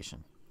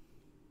Federation?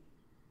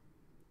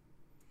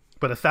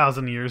 But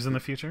 1,000 years in the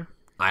future?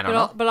 I don't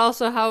know. But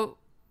also how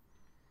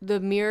the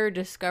Mirror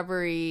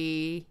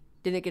Discovery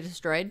didn't get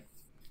destroyed?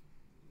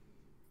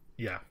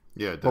 Yeah.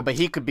 Yeah. Well, but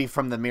he could be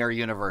from the Mirror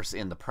universe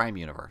in the Prime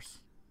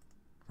universe,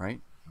 right?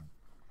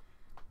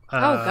 Oh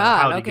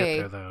God! How Okay.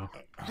 Get there, though?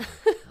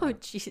 Oh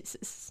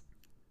Jesus!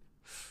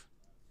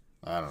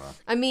 I don't know.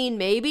 I mean,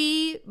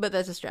 maybe, but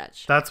that's a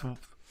stretch. That's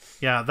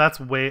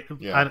way.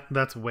 Yeah.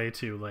 That's way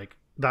too like.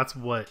 That's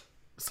what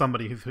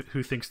somebody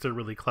who thinks they're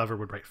really clever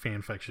would write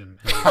fan fiction.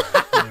 You know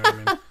what I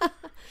mean?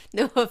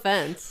 No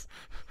offense.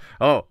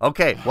 Oh,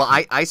 okay. Well,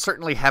 I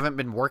certainly haven't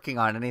been working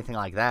on anything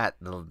like that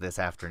this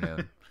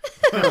afternoon.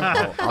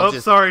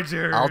 Sorry,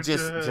 Jared. I'll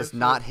just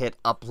not hit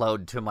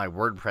upload to my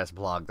WordPress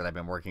blog that I've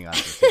been working on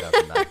since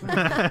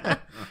 2009.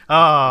 Oh,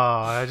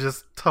 I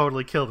just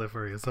totally killed it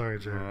for you. Sorry,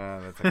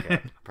 Jared. That's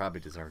okay. Probably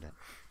deserved it.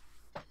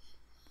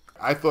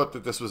 I thought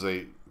that this was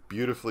a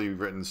beautifully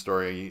written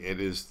story.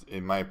 It is,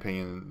 in my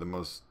opinion, the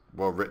most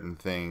well-written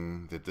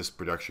thing that this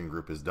production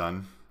group has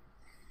done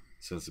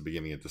since the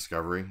beginning of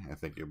Discovery. I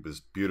think it was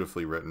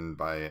beautifully written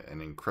by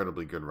an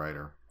incredibly good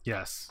writer.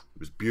 Yes. It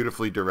was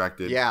beautifully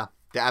directed. Yeah,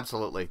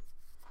 absolutely.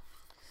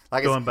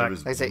 It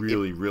was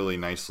really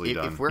nicely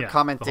done. If we're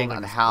commenting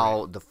on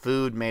how the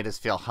food made us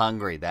feel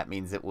hungry, that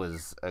means it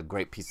was a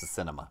great piece of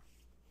cinema.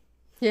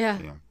 Yeah.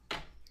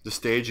 The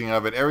staging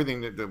of it,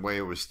 everything, the way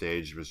it was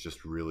staged was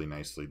just really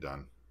nicely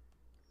done.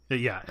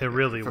 Yeah, it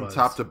really was. From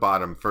top to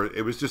bottom.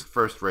 It was just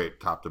first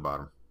rate, top to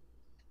bottom.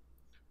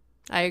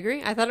 I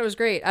agree. I thought it was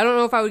great. I don't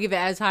know if I would give it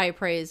as high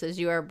praise as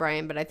you are,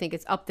 Brian, but I think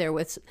it's up there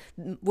with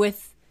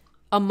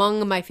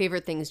among my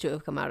favorite things to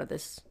have come out of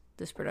this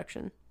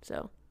production.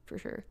 So, for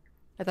sure.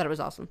 I thought it was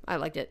awesome. I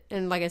liked it.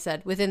 And like I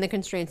said, within the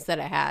constraints that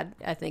I had,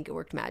 I think it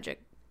worked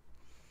magic.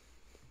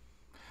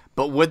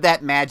 But would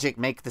that magic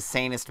make the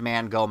sanest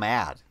man go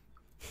mad?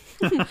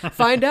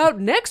 Find out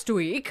next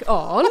week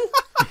on...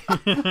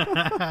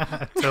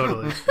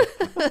 Totally.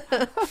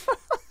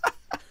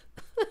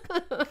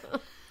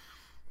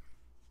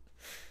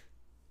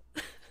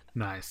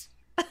 Nice.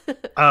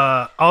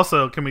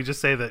 Also, can we just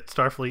say that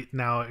Starfleet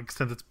now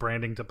extends its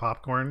branding to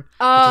popcorn?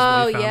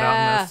 Oh, which is what we found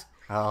out in this.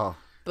 Oh.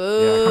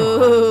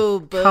 Boo,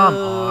 boo. Come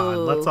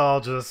on. Let's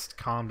all just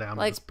calm down.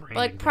 Like, with this branding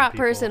like prop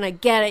people. person, I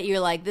get it. You're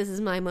like, this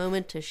is my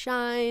moment to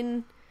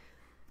shine.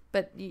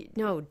 But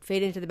no,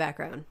 fade into the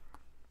background.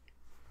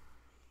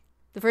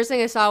 The first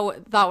thing I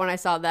thought when I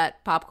saw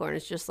that popcorn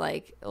is just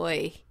like,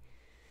 oi.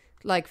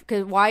 Like,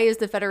 because why is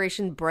the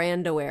Federation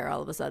brand aware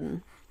all of a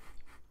sudden?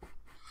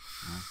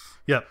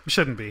 Yep,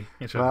 shouldn't be.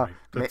 It shouldn't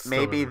be.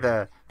 Maybe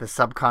the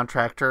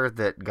subcontractor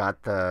that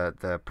got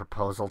the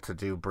proposal to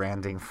do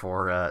branding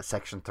for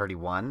Section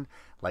 31,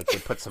 like they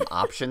put some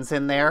options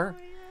in there,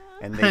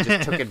 and they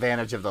just took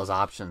advantage of those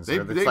options.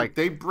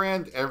 They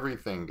brand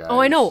everything, guys. Oh,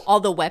 I know. All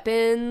the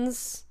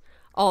weapons,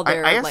 all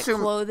their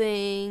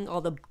clothing, all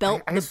the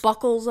the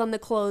buckles on the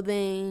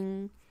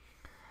clothing.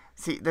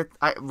 See,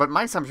 but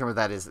my assumption with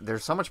that is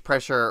there's so much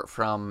pressure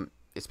from,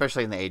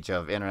 especially in the age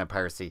of internet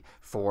piracy,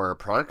 for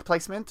product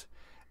placement.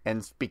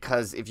 And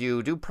because if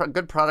you do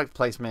good product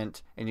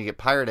placement and you get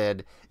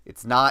pirated,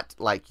 it's not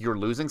like you're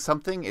losing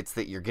something. It's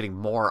that you're getting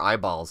more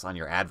eyeballs on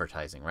your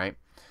advertising, right?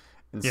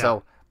 And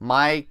so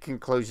my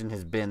conclusion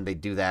has been they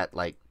do that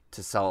like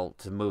to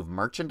move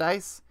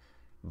merchandise.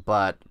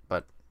 But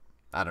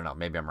I don't know.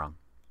 Maybe I'm wrong.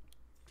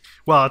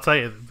 Well, I'll tell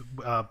you,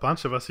 a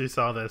bunch of us who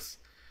saw this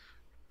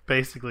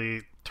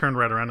basically turned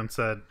right around and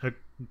said,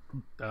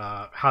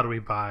 how do we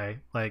buy,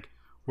 like,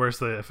 where's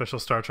the official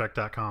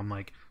StarTrek.com,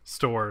 like,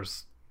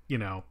 stores,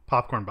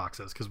 popcorn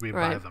boxes, because we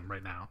buy them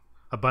right now.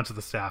 A bunch of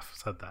the staff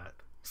said that.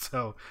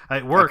 So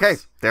it works.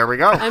 Okay, there we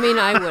go. I mean,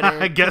 I wouldn't.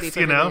 I guess,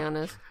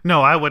 honest.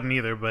 No, I wouldn't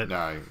either, but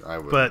no, I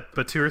would.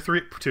 But two or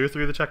three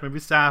of the Czech movie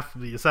staff,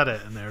 you said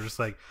it, and they're just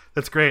like,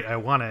 that's great, I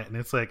want it. And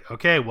it's like,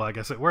 okay, well, I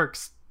guess it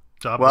works.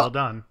 Job well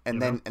done.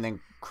 And then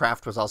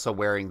Kraft was also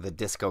wearing the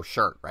disco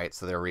shirt, right?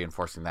 So they're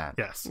reinforcing that.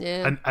 Yes.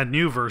 Yeah. A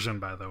new version,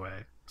 by the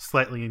way.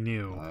 Slightly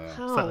new.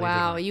 Slightly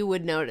wow, different. You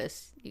would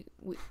notice.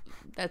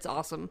 That's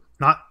awesome.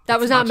 That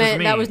was not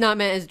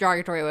meant as a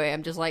derogatory way.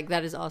 I'm just like,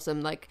 that is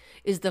awesome. Like,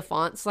 is the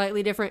font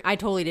slightly different? I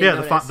totally didn't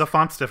notice. Yeah, the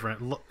font's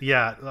different.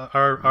 Yeah,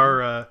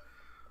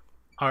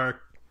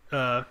 our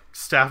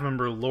staff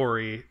member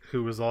Lori,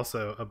 who was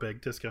also a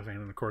big disco fan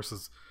and of course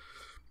has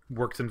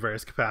worked in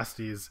various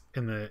capacities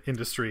in the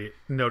industry,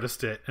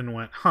 noticed it and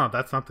went, "Huh,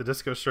 that's not the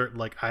disco shirt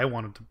like I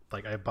wanted to,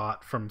 like I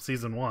bought from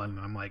season 1." And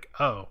I'm like,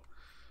 "Oh,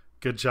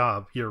 good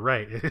job. You're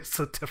right. It's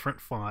a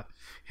different font."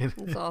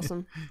 That's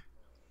awesome.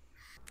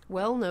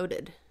 Well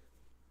noted.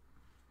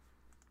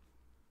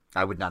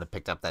 I would not have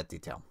picked up that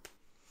detail.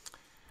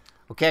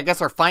 Okay, I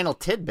guess our final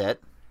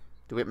tidbit.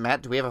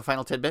 Matt, do we have a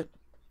final tidbit?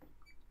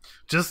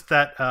 Just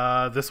that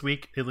this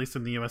week, at least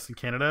in the US and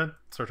Canada,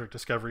 Star Trek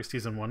Discovery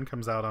Season 1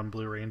 comes out on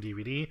Blu-ray and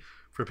DVD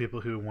for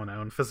people who want to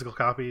own physical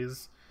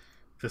copies.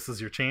 This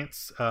is your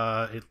chance.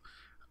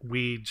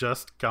 We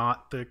just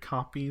got the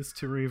copies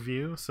to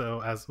review,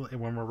 so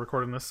when we're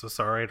recording this, so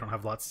sorry I don't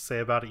have lots to say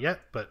about it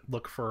yet, but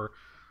look for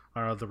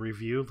the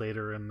review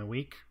later in the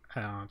week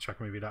on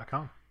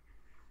trekmovie.com.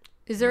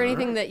 Is there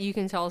anything that you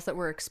can tell us that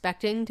we're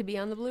expecting to be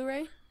on the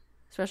Blu-ray?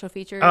 Special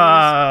features?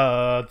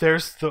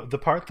 There's the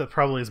part that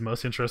probably is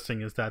most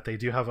interesting is that they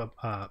do have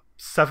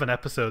 7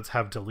 episodes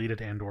have deleted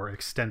and or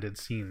extended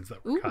scenes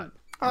that were cut.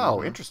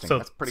 Oh, interesting. So,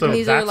 that's pretty so good.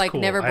 These are like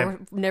cool.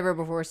 never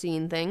before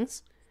seen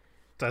things.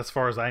 As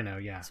far as I know,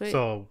 yeah. Sweet.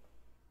 So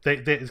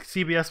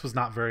CBS was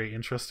not very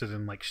interested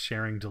in like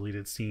sharing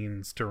deleted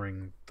scenes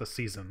during the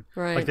season.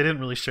 Right. Like they didn't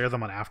really share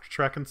them on After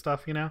Trek and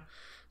stuff,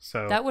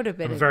 So that would have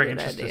been very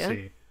interested to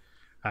see.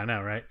 I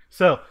know, right?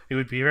 So it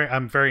would be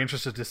I'm very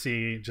interested to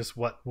see just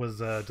what was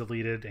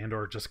deleted and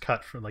or just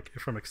cut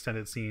from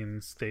extended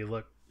scenes.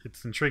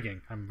 It's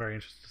intriguing. I'm very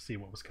interested to see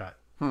what was cut.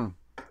 And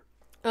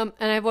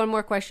I have one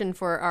more question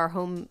for our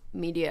home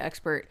media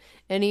expert.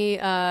 Any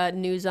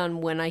news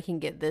on when I can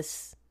get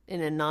this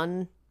in a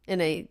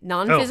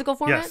non-physical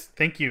format? Yes,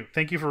 thank you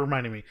for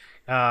reminding me.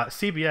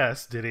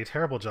 CBS did a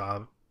terrible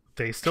job.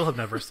 They still have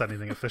never said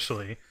anything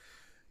officially.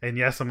 And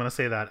yes, I'm going to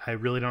say that. I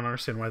really don't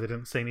understand why they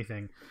didn't say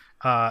anything.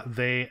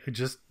 They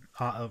just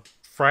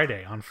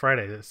Friday,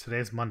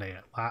 today's Monday,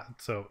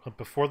 so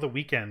before the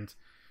weekend,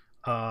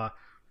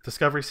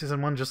 Discovery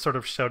Season 1 just sort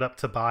of showed up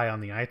to buy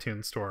on the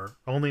iTunes store,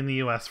 only in the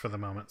US for the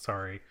moment,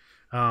 sorry.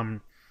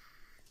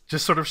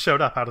 Just sort of showed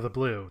up out of the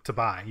blue to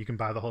buy. You can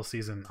buy the whole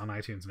season on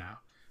iTunes now.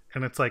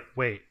 And it's like,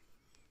 wait,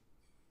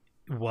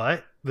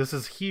 what? This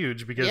is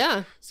huge because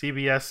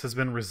CBS has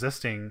been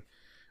resisting.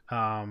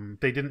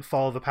 They didn't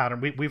follow the pattern.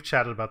 We've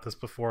chatted about this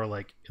before,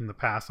 like in the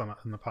past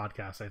in the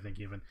podcast, I think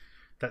even,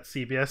 that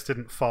CBS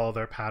didn't follow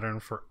their pattern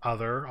for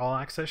other All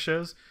Access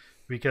shows,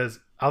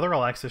 because other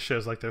All Access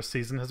shows, like their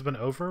season has been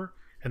over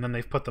and then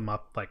they've put them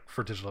up like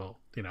for digital,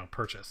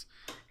 purchase,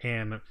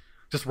 and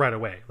just right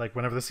away, like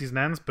whenever the season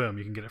ends, boom,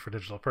 you can get it for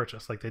digital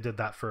purchase. Like they did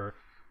that for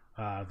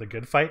The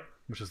Good Fight,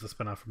 which is the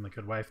spinoff from The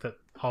Good Wife that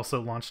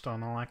also launched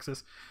on All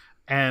Access.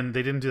 And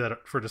they didn't do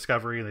that for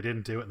Discovery, and they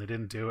didn't do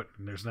it,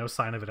 and there's no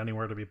sign of it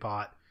anywhere to be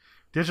bought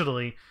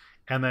digitally.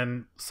 And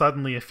then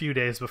suddenly, a few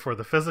days before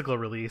the physical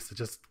release, it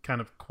just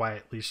kind of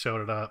quietly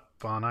showed it up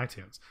on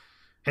iTunes.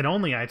 And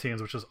only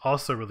iTunes, which is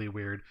also really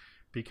weird,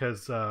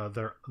 because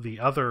the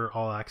other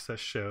all-access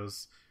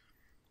shows,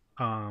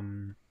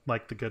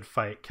 like The Good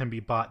Fight, can be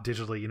bought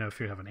digitally, if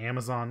you have an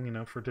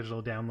Amazon, for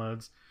digital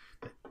downloads.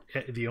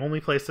 The only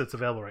place that's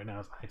available right now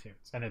is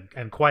iTunes.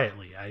 And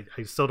quietly, I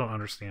still don't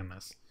understand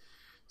this.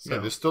 So,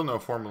 there's still no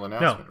formal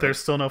announcement. No, there's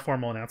still no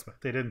formal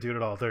announcement. They didn't do it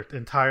at all. Their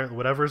entire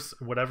whatever's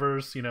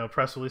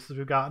press releases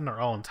we've gotten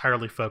are all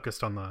entirely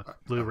focused on the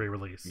Blu-ray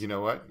release. You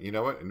know what? And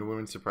it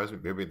wouldn't surprise me.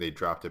 Maybe they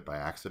dropped it by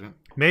accident.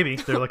 Maybe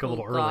they're like a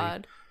little early.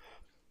 God.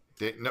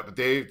 They look.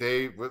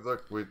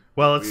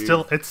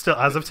 It's still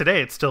as of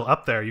today. It's still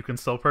up there. You can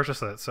still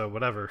purchase it. So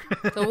whatever.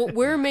 So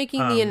we're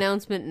making the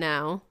announcement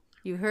now.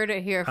 You heard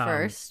it here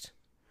first.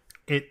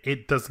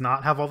 It does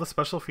not have all the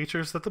special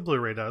features that the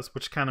Blu-ray does,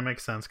 which kind of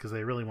makes sense because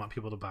they really want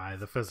people to buy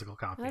the physical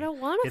copy. I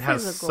don't want a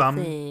physical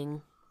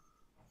thing.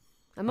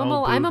 I'm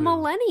a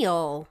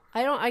millennial.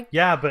 If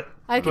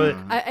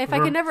I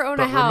can never own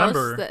a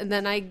house,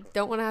 then I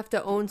don't want to have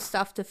to own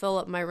stuff to fill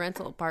up my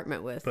rental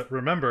apartment with. But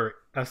remember,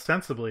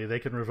 ostensibly, they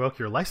can revoke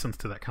your license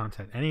to that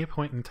content any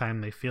point in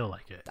time they feel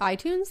like it.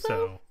 iTunes, though?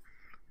 So,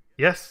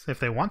 yes, if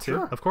they want to,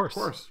 sure, of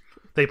course.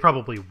 They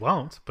probably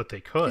won't, but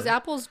they could. Because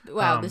Apple's...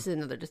 Wow, this is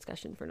another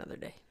discussion for another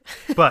day.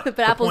 But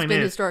Apple's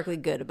been historically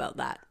good about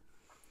that.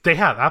 They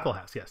have. Apple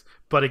has, yes.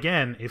 But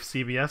again, if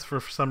CBS,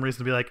 for some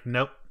reason, be like,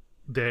 nope,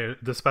 the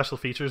special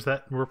features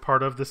that were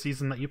part of the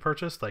season that you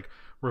purchased, like,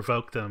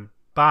 revoke them.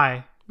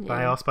 Buy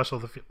all special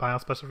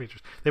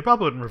features. They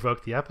probably wouldn't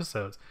revoke the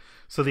episodes.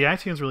 So the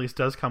iTunes release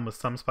does come with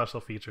some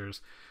special features.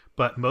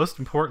 But most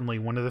importantly,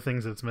 one of the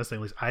things that's missing,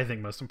 at least I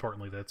think most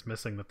importantly that's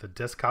missing that the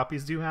disc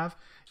copies do have,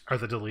 are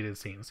the deleted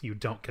scenes. You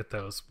don't get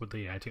those with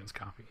the iTunes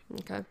copy.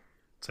 Okay.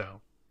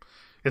 So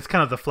it's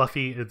kind of the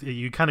fluffy,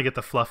 you kind of get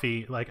the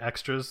fluffy like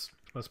extras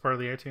as part of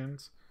the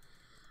iTunes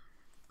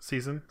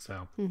season.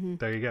 So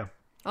there you go.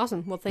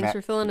 Awesome. Well, thanks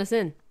for filling us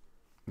in.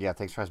 Yeah,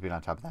 thanks for us being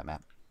on top of that,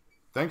 Matt.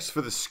 Thanks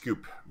for the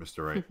scoop,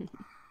 Mr. Wright.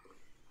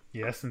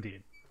 Yes,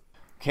 indeed.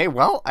 Okay,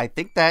 well, I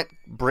think that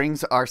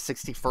brings our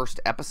 61st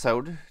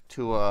episode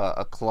to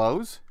a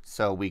close.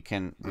 So we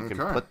can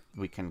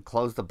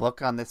close the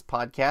book on this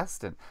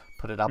podcast and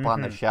put it up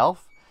on the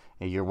shelf.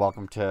 And you're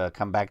welcome to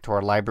come back to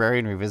our library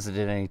and revisit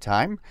it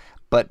anytime.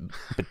 But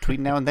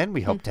between now and then,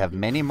 we hope to have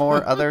many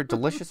more other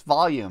delicious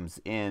volumes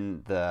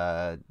in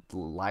the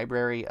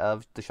library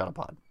of the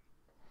Shuttlepod.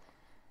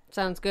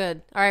 Sounds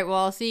good. All right, well,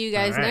 I'll see you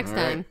guys next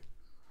time.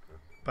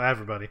 Bye,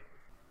 everybody.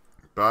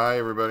 Bye,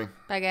 everybody.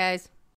 Bye, guys.